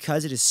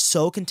 because it is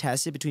so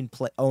contested between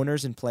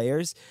owners and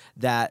players,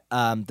 that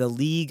the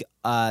league,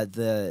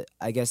 the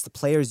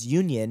players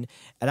union,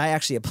 and I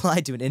actually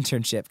applied to an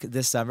internship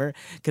this summer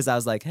because I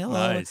was like,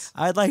 hello, Nice.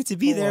 I'd like to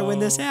be there when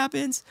this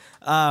happens.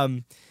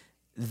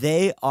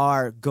 They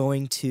are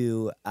going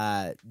to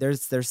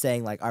they're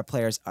saying like our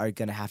players are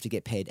going to have to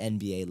get paid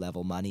NBA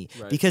level money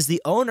because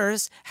the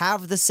owners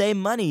have the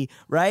same money,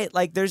 right?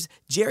 Like there's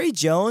Jerry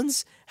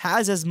Jones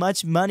has as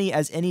much money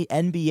as any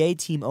NBA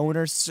team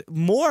owner,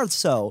 more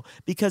so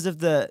because of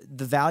the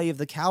value of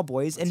the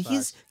Cowboys, and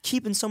he's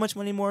keeping so much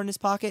money more in his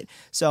pocket.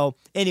 So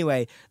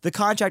anyway, the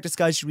contract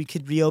discussion we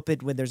could reopen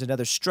when there's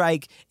another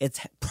strike. It's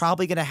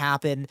probably going to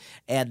happen,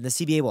 and the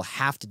CBA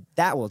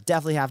will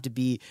definitely have to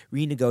be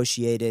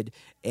renegotiated,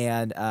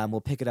 and we'll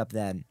pick it up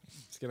then.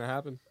 It's gonna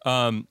happen.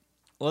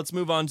 Let's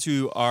move on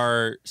to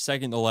our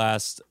second to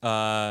last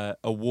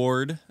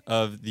award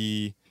of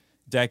the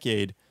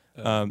decade.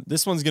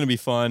 This one's going to be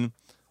fun.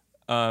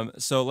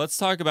 So let's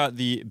talk about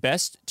the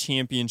best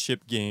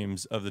championship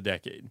games of the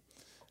decade.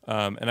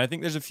 And I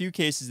think there's a few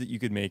cases that you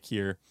could make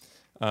here.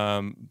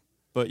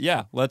 But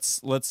yeah,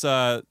 let's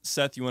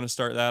Seth, you want to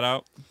start that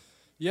out?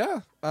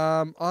 Yeah.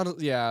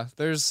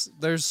 There's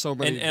so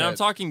many. And I'm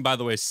talking, by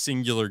the way,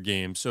 singular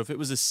games. So if it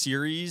was a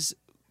series,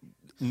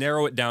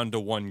 narrow it down to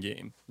one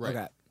game. Right.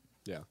 Okay.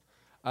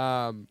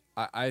 Yeah.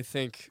 I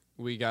think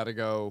we got to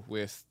go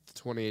with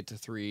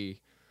 28-3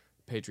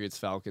 Patriots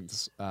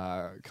Falcons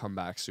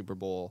comeback Super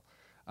Bowl.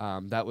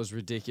 That was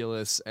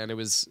ridiculous, and it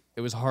was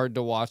hard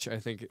to watch. I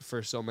think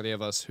for so many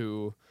of us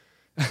who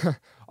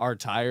are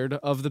tired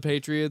of the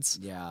Patriots.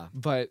 Yeah.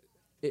 But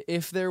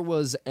if there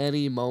was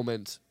any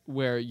moment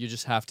where you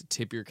just have to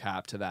tip your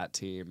cap to that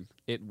team,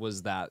 it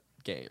was that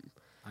game.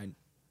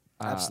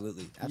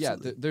 Absolutely. Yeah,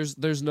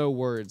 there's no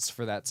words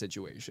for that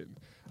situation.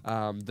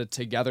 The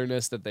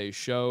togetherness that they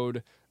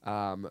showed,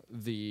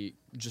 the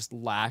just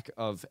lack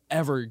of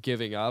ever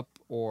giving up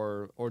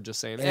or just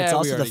saying, And it's we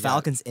also the already got it."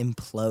 Falcons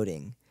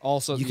imploding.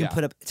 Also, You can yeah.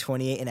 put up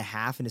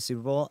 28.5 in a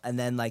Super Bowl, and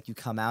then like you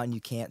come out and you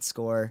can't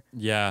score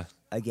Yeah.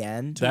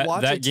 again.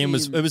 watch a That game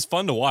was team- it was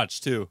fun to watch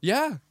too.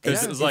 Yeah, Because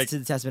It's, it was like to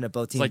the testament of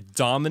both it's teams. like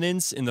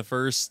dominance in the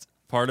first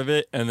part of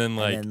it, and then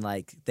like and then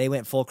like they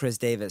went full Chris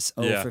Davis,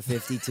 0 Yeah. for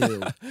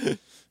 52.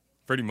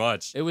 pretty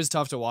much. It was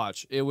tough to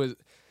watch. It was,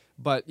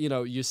 but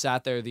you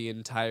sat there the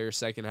entire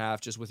second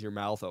half just with your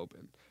mouth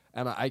open,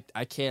 and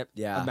I can't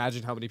Yeah.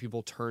 imagine how many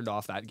people turned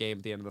off that game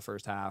at the end of the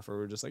first half, or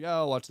were just like,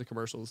 oh, watch the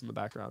commercials in the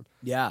background,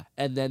 Yeah.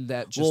 and then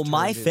that just Well,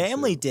 my turned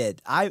family into-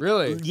 did. I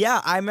Really?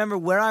 Yeah, I remember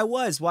where I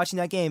was watching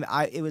that game.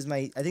 I think it was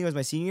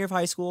my senior year of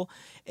high school,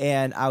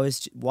 and I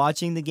was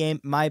watching the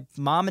game. My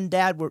mom and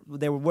dad were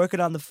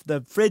working on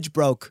the fridge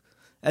broke.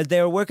 As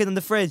they were working on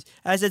the fridge,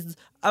 I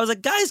was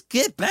like, guys,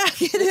 get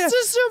back in here.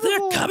 the Super They're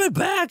Bowl." coming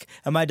back.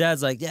 And my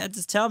dad's like, yeah,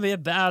 just tell me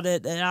about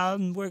it. And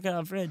I'm working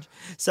on fridge.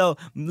 So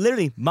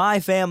literally,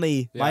 my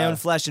family, my Yeah. own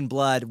flesh and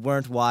blood,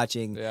 weren't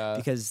watching Yeah.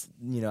 because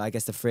I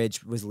guess the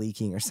fridge was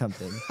leaking or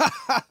something.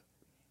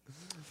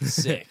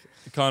 Sick.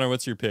 Connor,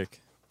 what's your pick?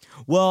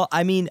 Well,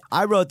 I mean,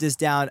 I wrote this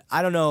down.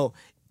 I don't know.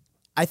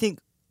 I think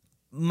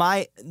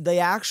the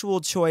actual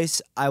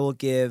choice I will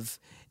give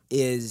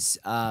is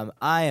I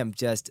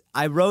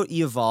wrote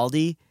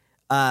Eovaldi.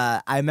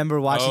 I remember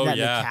watching Oh, that in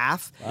yeah. the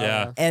calf.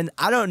 Yeah. And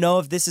I don't know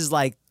if this is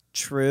like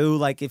true.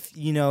 Like if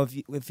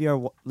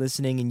you're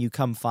listening and you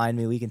come find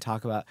me, we can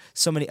talk about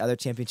so many other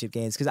championship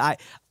games because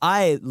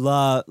I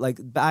love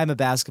I'm a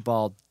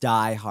basketball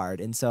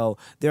diehard, and so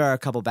there are a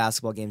couple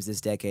basketball games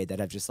this decade that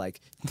have just like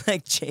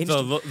changed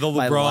The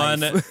my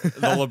LeBron, life. the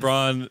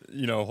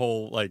LeBron,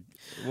 whole like,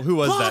 who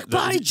was Blocked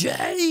that? by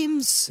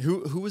James.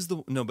 Who was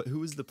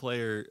the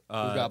player? Who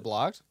got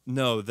blocked?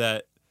 No,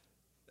 that.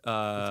 think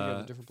of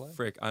a different player?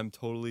 Frick, I'm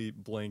totally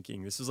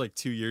blanking. This was like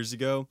 2 years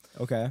ago,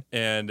 Okay.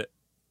 and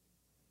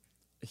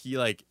he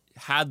like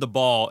had the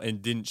ball and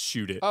didn't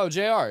shoot it. Oh, JR.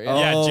 Yeah.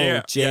 Yeah, Oh,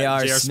 J.R.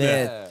 J.R. J.R.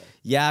 Smith. Yeah.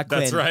 Yeah, Quinn.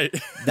 That's right.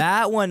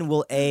 That one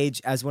will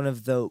age as one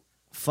of the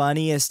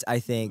funniest, I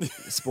think,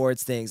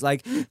 sports things.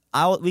 Like,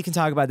 we can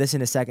talk about this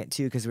in a second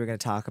too, because we're going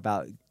to talk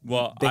about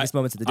Well, biggest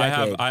moments of the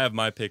decade. I have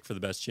my pick for the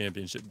best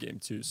championship game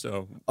too.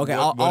 So Okay,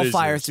 what I'll is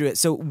fire yours? through it.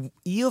 So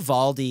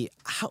Eovaldi,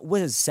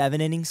 what is it,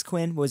 7 innings,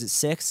 Quinn? Was it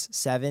 6,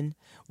 7?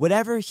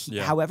 Whatever,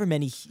 Yeah. however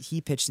many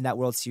he pitched in that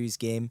World Series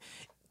game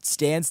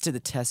stands to the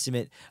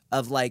testament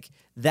of like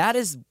that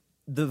is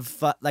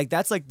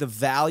that's like the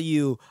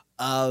value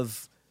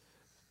of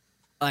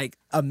like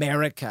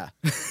America.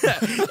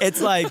 It's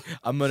like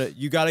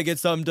you gotta get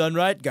something done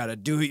right, gotta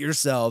do it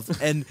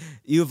yourself. And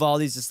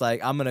Eovaldi's just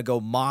like, I'm gonna go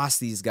moss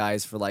these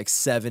guys for like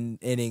 7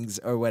 innings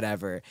or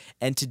whatever.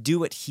 And to do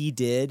what he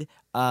did,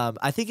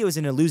 I think it was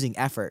in a losing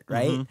effort,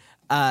 right?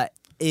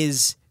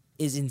 Is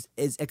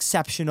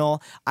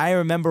exceptional. I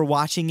remember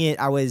watching it.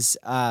 I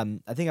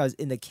think I was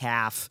in the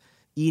calf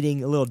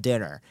eating a little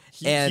dinner.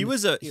 He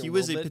was a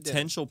little bit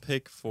potential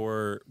pick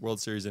for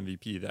World Series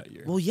MVP that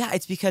year. Well, yeah,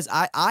 it's because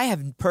I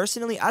have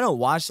personally, I don't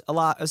watch a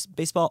lot of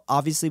baseball.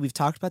 Obviously, we've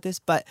talked about this,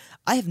 but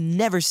I have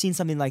never seen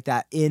something like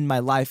that in my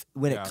life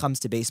when Yeah. it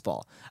comes to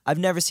baseball. I've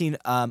never seen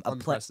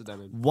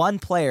Unprecedented. one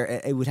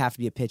player. It would have to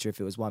be a pitcher if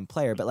it was one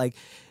player, but like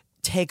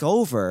take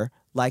over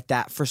like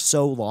that for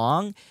so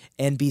long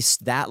and be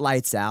that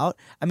lights out.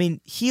 I mean,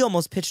 he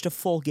almost pitched a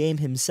full game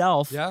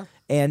himself. Yeah.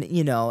 And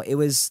it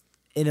was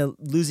in a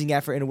losing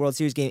effort in a World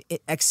Series game.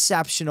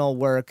 Exceptional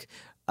work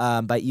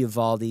by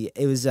Eovaldi.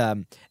 It was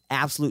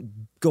absolute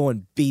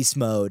going beast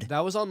mode.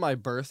 That was on my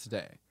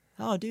birthday,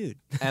 Oh, dude.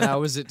 and I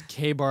was at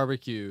K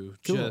Barbecue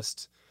Cool.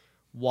 just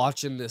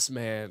watching this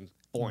man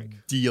boink,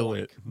 Deal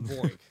boink, it.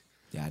 boink.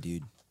 Yeah,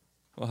 dude.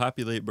 Well,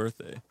 happy late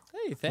birthday.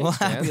 Hey, thanks, Well,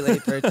 man. happy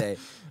late birthday.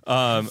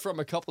 From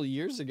a couple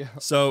years ago.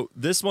 So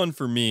this one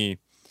for me,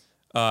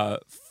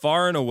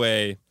 far and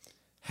away,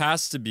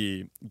 has to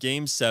be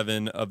Game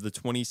 7 of the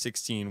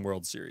 2016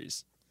 World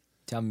Series.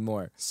 Tell me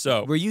more.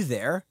 So Were you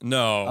there?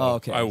 no, Oh,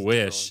 okay. I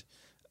wish.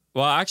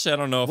 Well, actually, I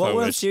don't know if What I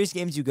World wish. Series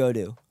games you go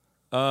to?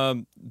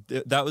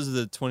 That was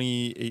the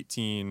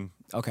 2018.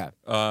 Okay.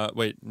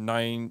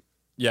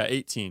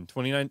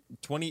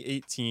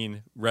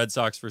 2018 Red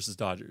Sox versus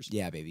Dodgers.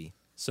 Yeah, baby.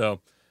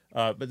 So,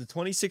 but the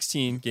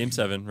 2016 Game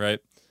 7, right?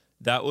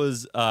 That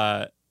was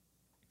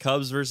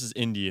Cubs versus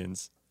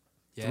Indians.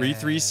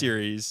 3-3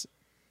 series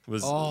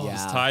was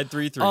Yeah. tied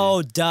 3-3.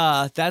 Oh,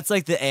 duh. That's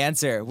like the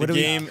answer. What The are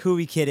game- we? Who are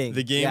we kidding?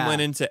 The game Yeah.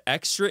 went into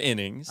extra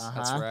innings.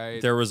 That's Uh-huh.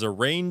 right. There was a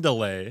rain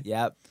delay,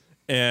 Yep.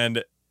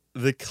 and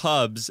the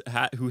Cubs,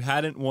 who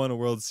hadn't won a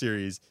World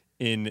Series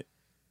in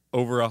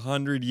over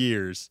 100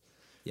 years,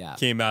 Yeah.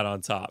 came out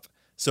on top.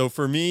 So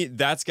for me,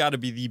 that's got to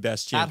be the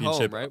best At home,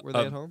 championship. right? Were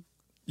they at home?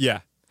 Yeah.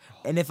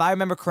 And if I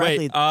remember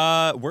correctly,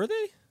 Wait, were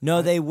they?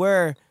 no, they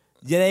were.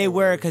 Yeah, they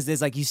were because there's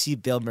like you see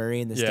Bill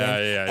Murray in the Yeah,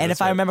 stand. yeah, And that's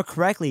if I right. remember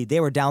correctly, they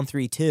were down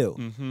 3-2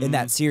 in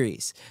that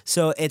series.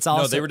 So it's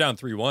also No, they were down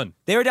 3-1.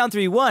 They were down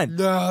 3-1.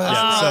 No,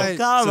 that's Oh, right.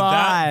 come so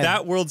on.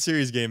 that World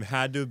Series game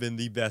had to have been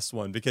the best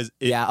one because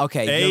it, Yeah,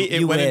 okay, it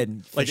you went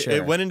win, for sure.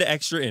 it went into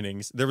extra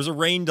innings. There was a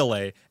rain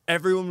delay.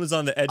 Everyone was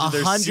on the edge of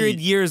their 100 seat.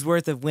 years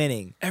worth of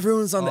winning.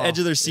 Everyone was on the edge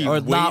of their seat,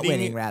 Or not waiting-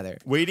 winning, rather.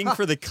 waiting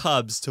for the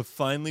Cubs to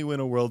finally win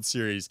a World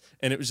Series,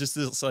 and it was just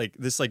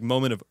this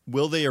moment of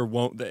will they or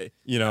won't they,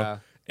 Yeah.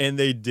 And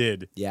they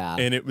did. Yeah.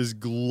 And it was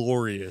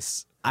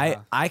glorious.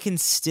 I can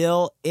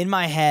still, in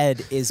my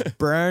head, is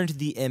burned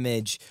the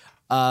image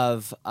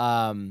of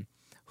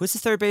who's the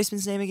third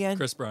baseman's name again?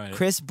 Chris Bryant.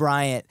 Chris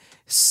Bryant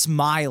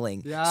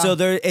smiling. Yeah. So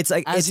there, it's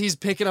like As he's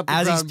picking up the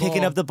as he's ground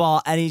picking ball. up the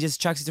ball and he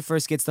just chucks it to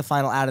first, gets the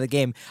final out of the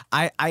game.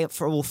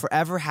 Will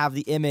forever have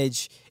the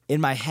image in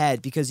my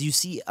head because you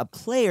see a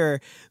player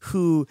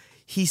who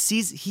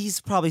he's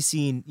probably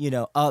seen,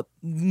 a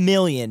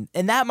million,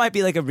 and that might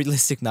be like a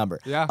realistic number.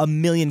 Yeah.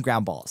 1 million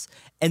ground balls.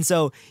 And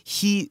so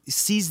he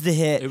sees the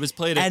hit. It was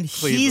played at and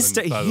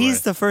Cleveland, by the way.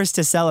 he's the first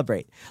to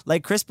celebrate.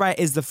 Like Chris Bryant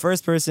is the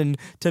first person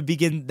to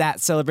begin that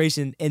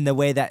celebration in the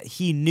way that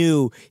he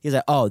knew. He's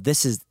like, oh,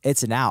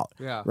 it's an out.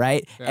 Yeah.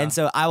 Right? Yeah. And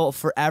so I will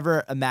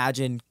forever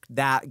imagine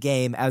that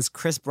game as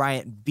Chris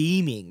Bryant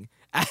beaming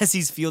as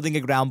he's fielding a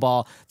ground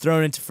ball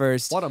thrown into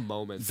first. What a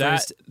moment.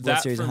 First World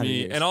That Series for in 100 me,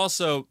 years. and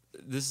also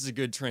this is a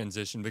good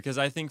transition because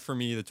I think for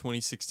me the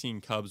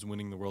 2016 Cubs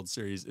winning the World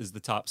Series is the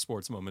top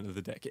sports moment of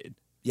the decade.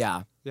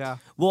 Yeah. Yeah.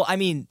 Well, I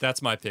mean,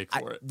 That's my pick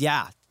for it.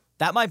 yeah,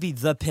 that might be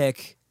the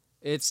pick.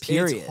 It's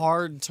Period.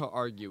 hard to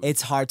argue.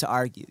 It's hard to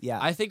argue. Yeah.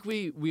 I think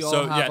we all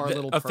So have our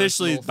little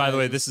officially, personal by the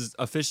way, things. this is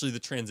officially the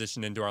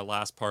transition into our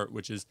last part,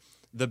 which is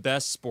the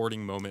best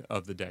sporting moment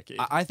of the decade.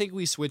 I think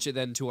we switch it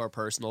then to our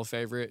personal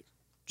favorite.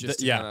 Just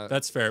to Yeah, kinda-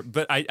 that's fair.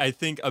 But I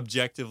think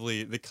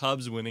objectively, the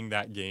Cubs winning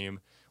that game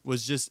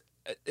was just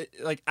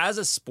like as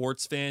a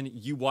sports fan,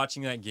 you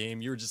watching that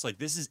game, you were just like,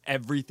 this is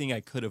everything I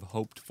could have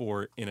hoped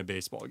for in a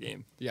baseball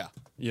game. yeah.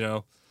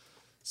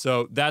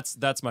 So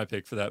that's my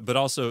pick for that. But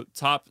also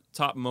top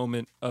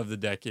moment of the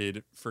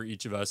decade for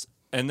each of us.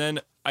 And then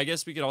I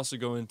guess we could also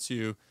go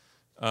into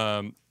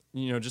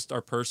just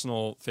our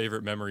personal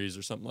favorite memories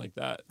or something like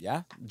that.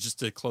 yeah. Just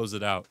to close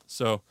it out.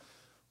 So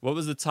what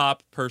was the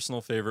top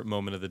personal favorite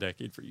moment of the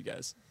decade for you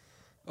guys?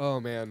 Oh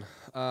man.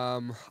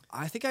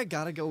 I think I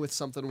gotta go with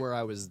something where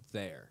I was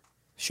there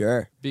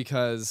Sure.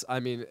 because I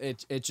mean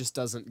it just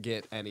doesn't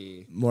get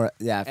any More.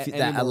 Yeah. Any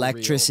That more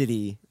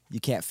electricity you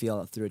can't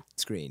feel it through a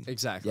screen.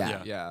 exactly.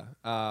 Yeah.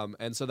 Yeah.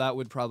 And so that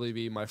would probably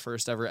be my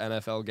first ever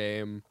NFL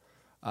game.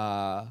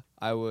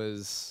 I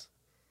was.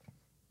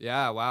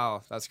 Yeah.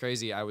 Wow. That's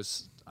crazy. I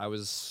was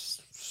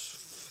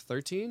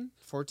 13,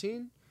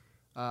 14.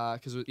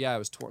 Because it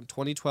was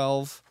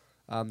 2012,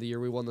 the year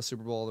we won the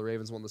Super Bowl. The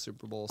Ravens won the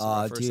Super Bowl. So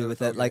my Oh, first dude, with NFL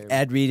that like game.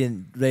 Ed Reed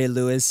and Ray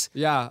Lewis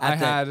Yeah, I at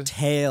the had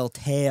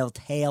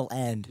tail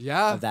end.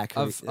 yeah of that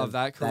career, of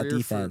that career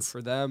defense.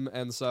 for them,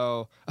 and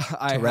so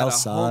I Terrell had a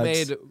Suggs.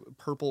 homemade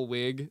purple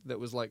wig that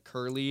was like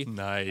curly,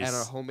 Nice. and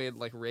a homemade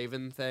like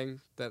raven thing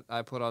that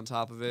I put on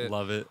top of it.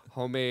 Love it.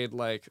 Homemade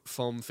like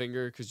foam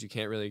finger because you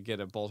can't really get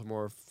a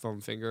Baltimore foam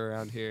finger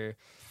around here.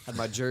 Had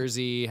my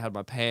jersey, had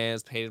my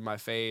pants, painted my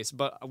face,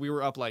 but we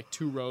were up like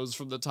 2 rows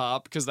from the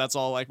top because that's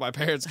all like my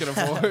parents could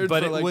afford.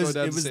 But for, it like, was going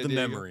down it to was San the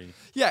Diego. memory.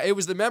 Yeah, it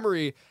was the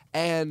memory.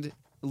 And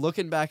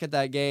looking back at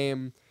that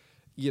game,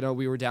 we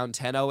were down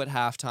 10-0 at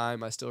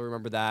halftime. I still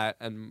remember that,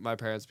 and my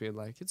parents being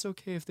like, "It's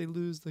okay if they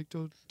lose. Like,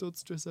 don't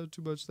stress out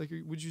too much. Like,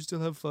 would you still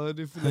have fun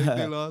if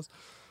they lost?"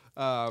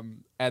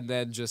 And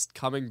then just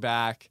coming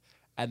back,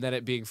 and then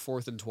it being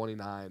 4th and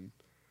 29.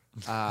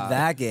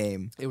 That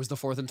game. It was the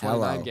 4th and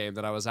 29 Hello. game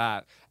that I was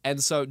at.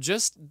 And so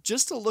just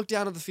to look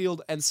down at the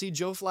field and see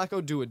Joe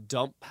Flacco do a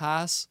dump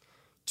pass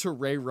to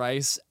Ray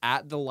Rice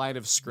at the line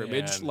of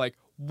scrimmage, Man. like,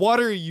 what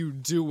are you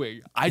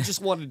doing? I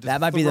just wanted to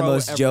That might be the throw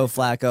most Joe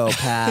Flacco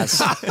pass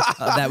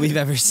that we've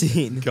ever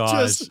seen.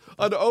 Gosh. just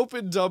an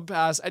open dump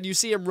pass, and you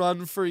see him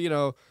run for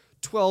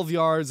 12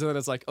 yards, and then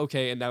it's like,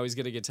 okay, and now he's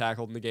gonna get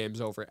tackled and the game's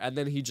over, and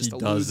then he just He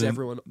eludes doesn't.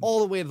 everyone all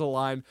the way to the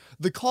line.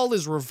 The call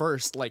is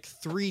reversed like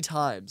 3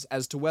 times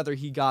as to whether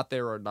he got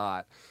there or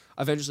not.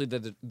 Eventually,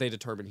 they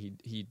determined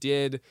he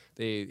did.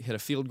 They hit a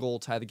field goal,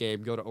 tie the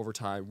game, go to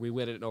overtime. We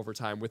win it in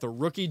overtime with a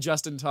rookie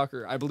Justin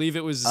Tucker. I believe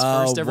it was his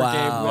first ever game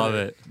wow. winner. Love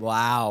it.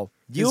 Wow.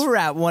 You were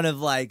at one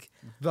of like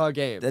The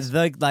game.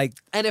 the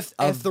And if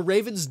the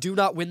Ravens do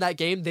not win that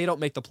game, they don't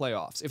make the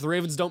playoffs. If the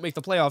Ravens don't make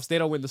the playoffs, they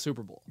don't win the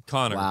Super Bowl.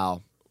 Connor,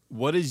 wow.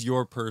 what is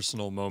your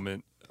personal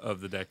moment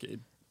of the decade?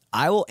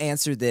 I will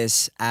answer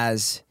this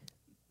as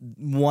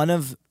one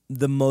of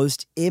the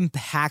most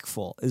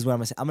impactful is what I'm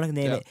gonna say. I'm gonna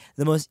name Yeah. it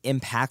the most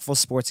impactful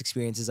sports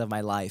experiences of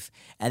my life,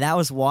 and that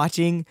was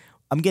watching.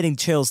 I'm getting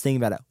chills thinking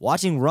about it.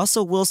 Watching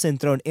Russell Wilson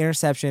throw an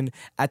interception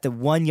at the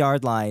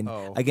 1-yard line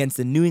against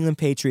the New England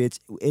Patriots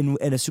in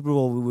a Super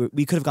Bowl.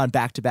 We could have gone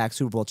back-to-back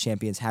Super Bowl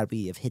champions had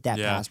we have hit that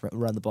Yeah. pass,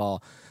 run the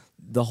ball,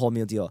 the whole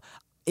meal deal.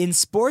 In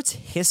sports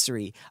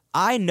history,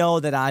 I know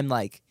that I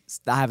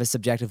have a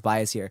subjective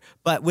bias here,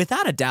 but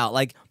without a doubt,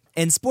 like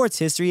in sports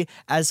history,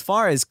 as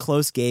far as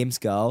close games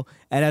go,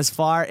 and as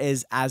far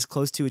as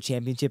close to a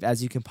championship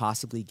as you can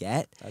possibly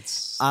get,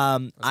 That's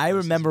I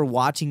remember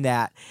watching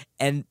that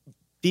and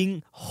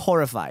being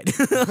horrified.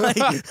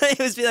 It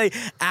was like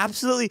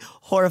absolutely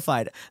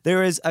horrified. There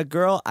was a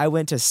girl I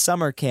went to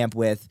summer camp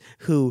with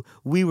who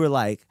we were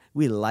like,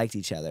 we liked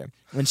each other.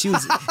 When she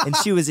was and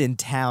she was in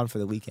town for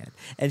the weekend,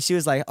 and she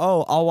was like,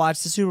 "Oh, I'll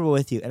watch the Super Bowl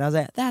with you," and I was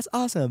like, "That's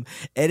awesome!"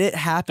 And it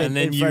happened. And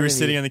then in you front were of me.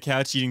 sitting on the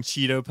couch eating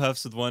Cheeto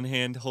Puffs with one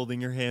hand,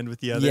 holding your hand with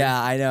the other.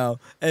 Yeah, I know.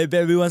 Hey,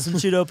 baby, we want some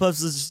Cheeto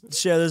Puffs? Let's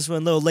share this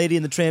one. Little Lady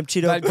in the Tramp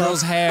Cheeto That Puffs.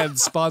 girl's hand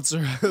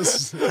sponsor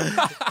us.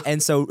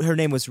 And so her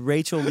name was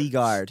Rachel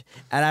Leagard.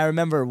 And I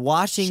remember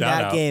watching Shout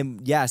that out.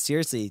 game. Yeah,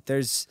 seriously.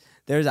 There's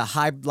a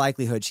high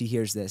likelihood she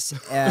hears this.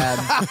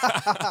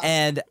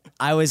 And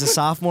I was a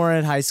sophomore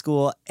in high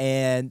school,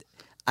 and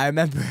I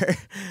remember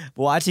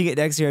watching it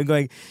next year and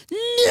going,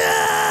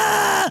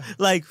 "No!"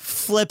 Like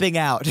flipping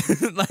out,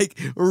 like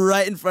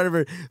right in front of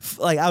her.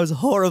 Like I was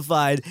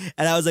horrified,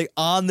 and I was like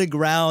on the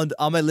ground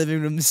on my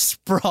living room,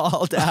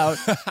 sprawled out.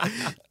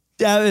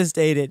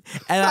 Devastated,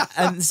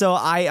 and so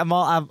I'm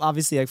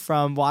obviously like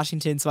from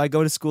Washington, so I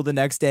go to school the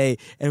next day,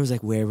 and it was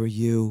like, where were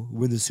you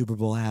when the Super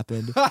Bowl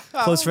happened?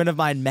 Close friend of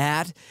mine,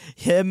 Matt,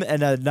 him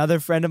and another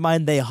friend of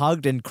mine, they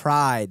hugged and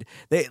cried.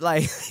 They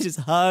just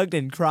hugged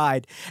and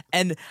cried,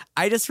 and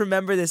I just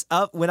remember this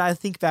up when I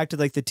think back to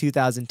like the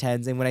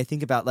 2010s, and when I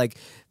think about like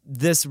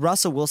this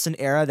Russell Wilson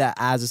era that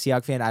as a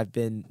Seahawks fan I've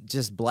been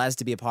just blessed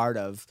to be a part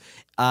of,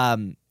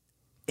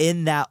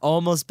 in that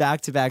almost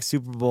back-to-back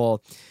Super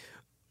Bowl.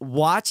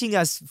 Watching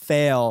us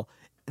fail,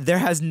 there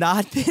has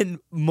not been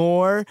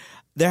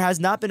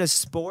a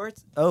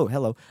sports. Oh,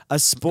 hello. A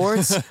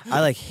sports. I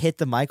like hit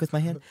the mic with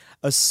my hand.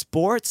 A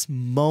sports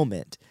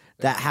moment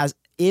that has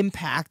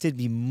impacted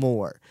me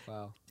more.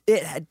 Wow.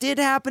 It did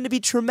happen to be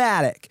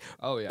traumatic.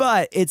 Oh, yeah.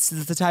 But it's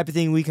the type of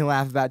thing we can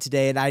laugh about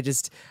today. And I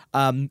just,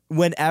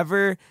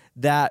 whenever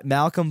that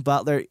Malcolm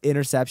Butler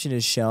interception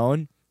is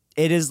shown,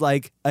 it is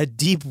like a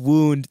deep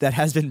wound that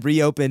has been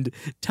reopened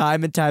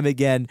time and time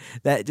again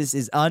that just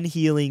is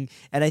unhealing.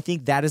 And I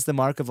think that is the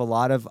mark of a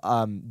lot of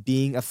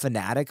being a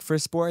fanatic for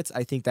sports.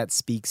 I think that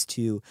speaks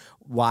to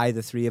why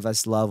the three of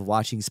us love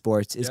watching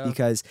sports is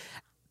because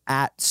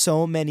at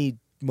so many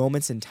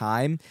moments in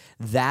time,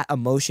 that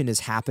emotion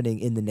is happening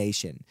in the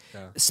nation.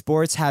 Yeah.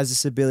 Sports has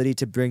this ability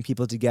to bring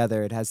people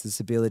together. It has this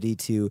ability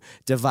to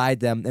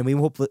divide them, and we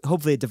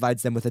hopefully it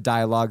divides them with a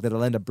dialogue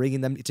that'll end up bringing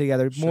them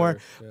together more.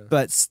 yeah.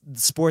 But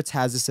sports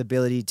has this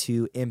ability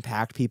to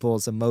impact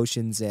people's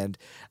emotions and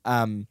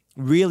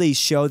really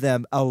show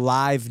them a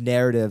live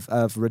narrative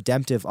of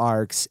redemptive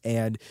arcs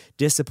and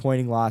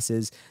disappointing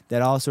losses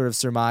that all sort of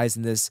surmise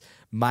in this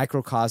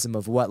microcosm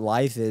of what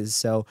life is.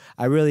 So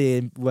I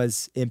really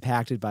was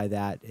impacted by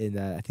that in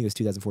I think it was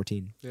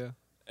 2014. Yeah.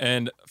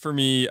 And for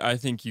me, I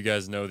think you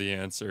guys know the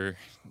answer.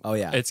 Oh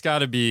yeah. It's got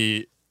to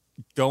be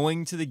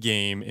going to the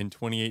game in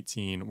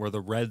 2018 where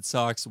the Red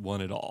Sox won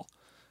it all.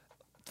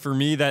 For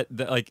me, that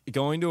like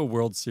going to a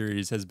World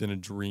Series has been a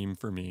dream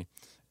for me,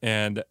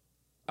 and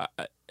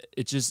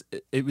it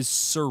was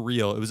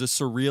surreal. It was a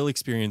surreal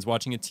experience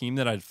watching a team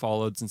that I'd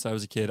followed since I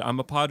was a kid. I'm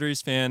a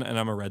Padres fan and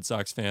I'm a Red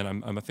Sox fan.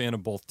 I'm a fan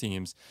of both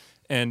teams,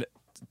 and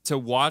to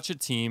watch a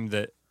team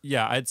that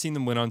I'd seen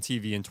them win on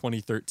TV in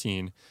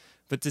 2013,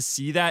 but to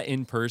see that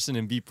in person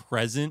and be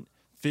present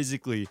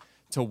physically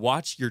to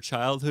watch your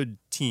childhood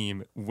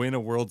team win a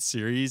World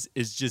Series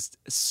is just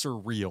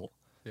surreal.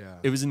 Yeah.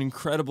 It was an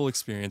incredible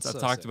experience. I've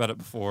talked sick. about it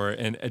before,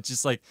 and it's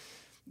just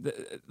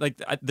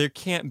there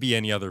can't be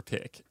any other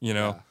pick, you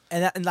know?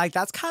 And like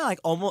that's kind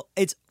of like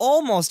it's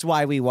almost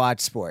why we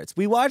watch sports.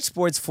 We watch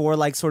sports for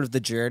like sort of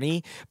the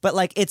journey, but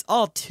like it's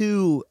all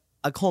to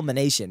a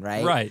culmination,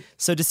 right? Right.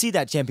 So to see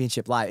that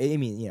championship live, I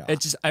mean, you know,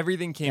 It just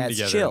everything came it's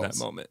together in that chills.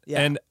 moment.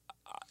 Yeah. And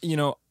you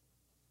know,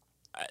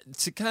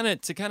 to kind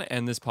of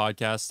end this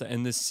podcast, to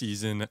end this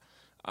season,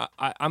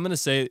 I'm going to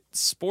say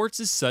sports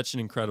is such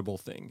an incredible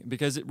thing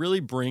because it really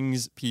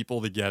brings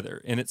people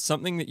together, and it's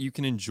something that you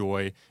can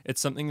enjoy. It's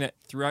something that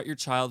throughout your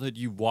childhood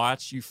you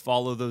watch, you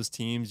follow those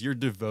teams, you're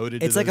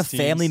devoted it's to like a those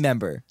teams. family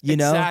member, you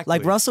know? Exactly.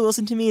 Like Russell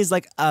Wilson to me is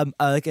like an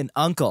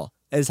uncle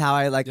is how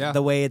I like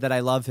the way that I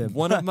love him.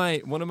 One of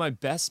my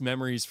best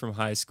memories from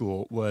high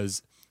school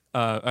was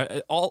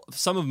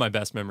some of my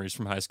best memories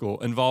from high school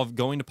involved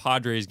going to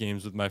Padres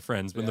games with my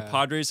friends. When the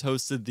Padres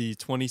hosted the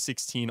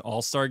 2016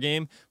 All-Star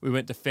Game, we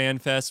went to Fan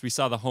Fest. We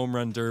saw the Home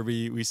Run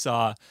Derby. We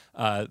saw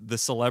the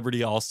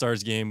Celebrity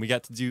All-Stars game. We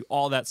got to do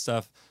all that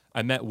stuff.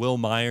 I met Will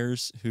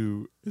Myers,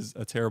 who is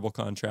a terrible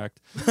contract.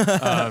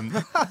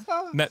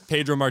 Met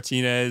Pedro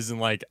Martinez and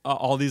like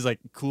all these like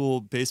cool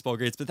baseball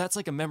greats. But that's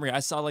like a memory. I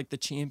saw like the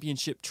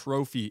championship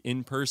trophy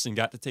in person.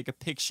 Got to take a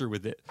picture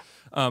with it.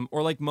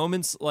 Or like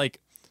moments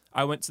like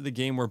I went to the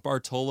game where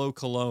Bartolo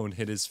Colon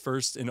hit his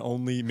first and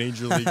only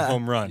major league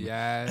home run.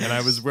 Yes. And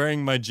I was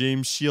wearing my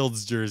James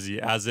Shields jersey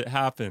as it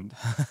happened.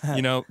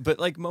 You know, but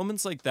like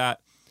moments like that,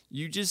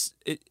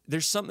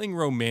 there's something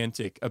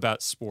romantic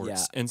about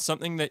sports and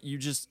something that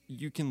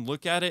you can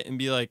look at it and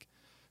be like,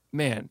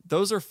 man,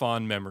 those are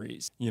fond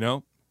memories, you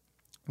know?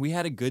 We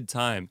had a good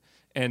time.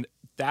 And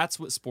that's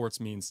what sports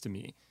means to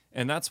me.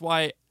 And that's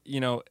why, you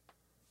know,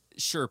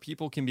 sure,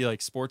 people can be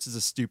like, sports is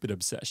a stupid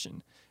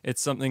obsession.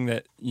 It's something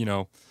that, you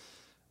know,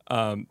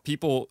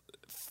 people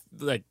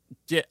like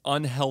get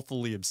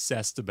unhealthily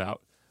obsessed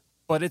about.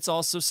 But it's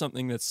also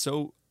something that's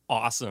so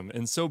awesome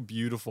and so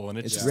beautiful, and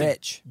it's It's just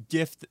rich. a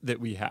gift that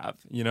we have,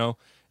 you know,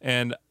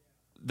 and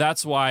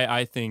that's why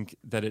I think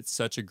that it's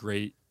such a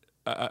great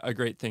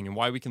thing, and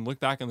why we can look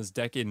back on this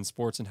decade in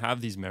sports and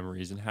have these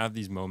memories and have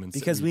these moments.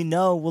 Because we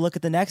know we'll look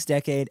at the next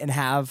decade and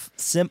have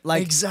Exactly.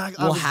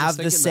 I we'll was just have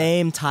the thinking that.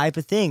 same type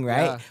of thing,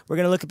 right? Yeah. We're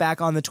gonna look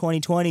back on the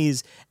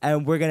 2020s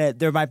and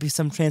there might be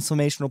some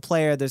transformational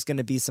player. There's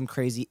gonna be some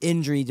crazy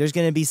injury. There's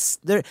gonna be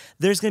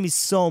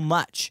so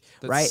much,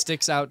 That right?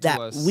 sticks out to that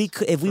us we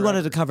could, if we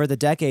wanted to forever. cover the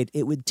decade,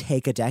 it would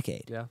take a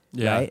decade. Yeah.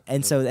 Yeah. Right,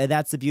 and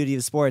that's the beauty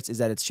of sports, is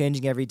that it's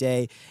changing every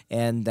day,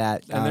 and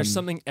that and there's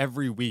something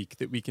every week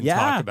that we can yeah.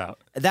 talk about.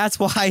 That's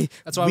why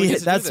That's why we get to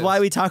do that's this. why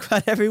we talk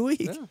about it every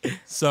week.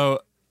 So,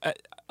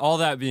 all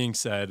that being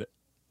said,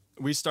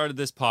 we started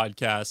this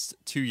podcast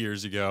 2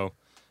 years ago,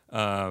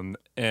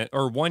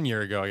 or 1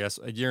 year ago, I guess,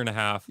 a year and a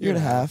half. Year and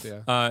a half.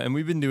 Yeah. And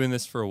we've been doing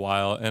this for a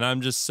while, and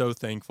I'm just so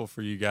thankful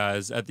for you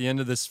guys. At the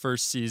end of this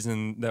first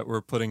season that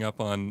we're putting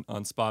up on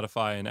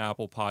Spotify and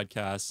Apple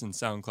Podcasts and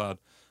SoundCloud,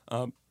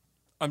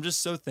 I'm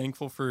just so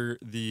thankful for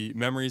the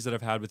memories that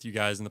I've had with you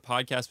guys and the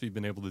podcast we've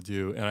been able to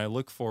do, and I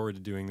look forward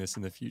to doing this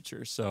in the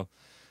future. So,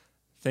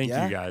 thank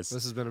Yeah. you guys.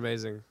 This has been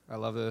amazing. I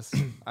love this.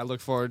 I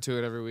look forward to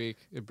it every week.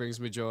 It brings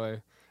me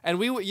joy. And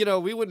we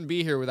wouldn't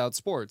be here without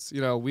sports.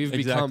 You know, we've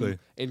Exactly. become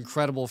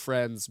incredible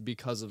friends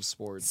because of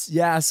sports.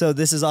 Yeah, so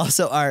this is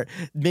also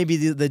maybe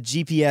the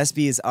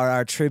GPSBs are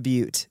our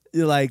tribute,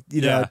 like,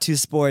 Yeah. to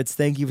sports.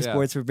 Thank you, Yeah.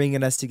 sports, for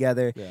bringing us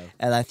together. Yeah.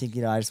 And I think,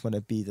 I just want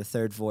to be the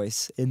third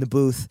voice in the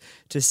booth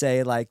to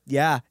say, like,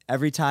 yeah,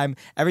 every time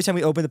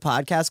we open the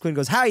podcast, Quinn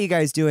goes, "How are you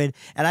guys doing?"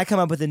 And I come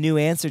up with a new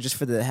answer just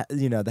for the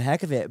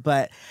heck of it.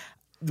 But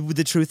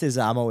the truth is,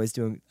 I'm always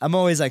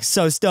like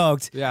so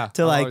stoked. Yeah.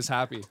 To I'm like always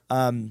happy.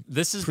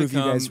 This has prove you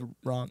become guys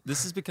wrong.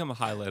 this has become a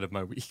highlight of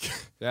my week.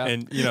 Yeah.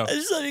 And I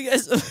just love you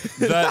guys.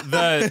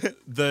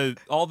 the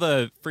all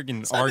the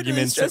freaking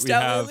arguments that we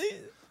have,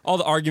 all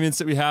the arguments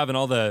that we have, and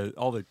all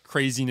the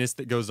craziness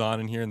that goes on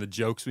in here, and the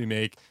jokes we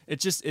make.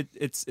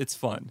 It's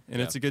fun,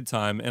 and it's a good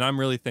time, and I'm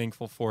really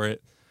thankful for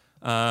it.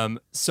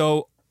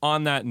 So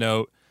on that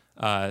note,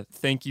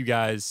 thank you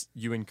guys,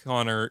 you and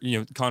Connor,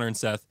 Connor and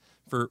Seth,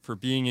 for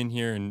being in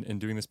here and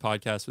doing this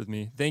podcast with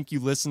me. Thank you,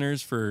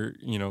 listeners, for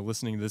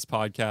listening to this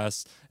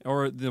podcast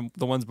or the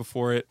ones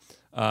before it.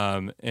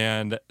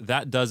 And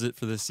that does it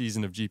for this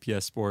season of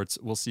GPS Sports.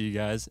 We'll see you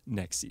guys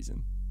next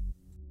season.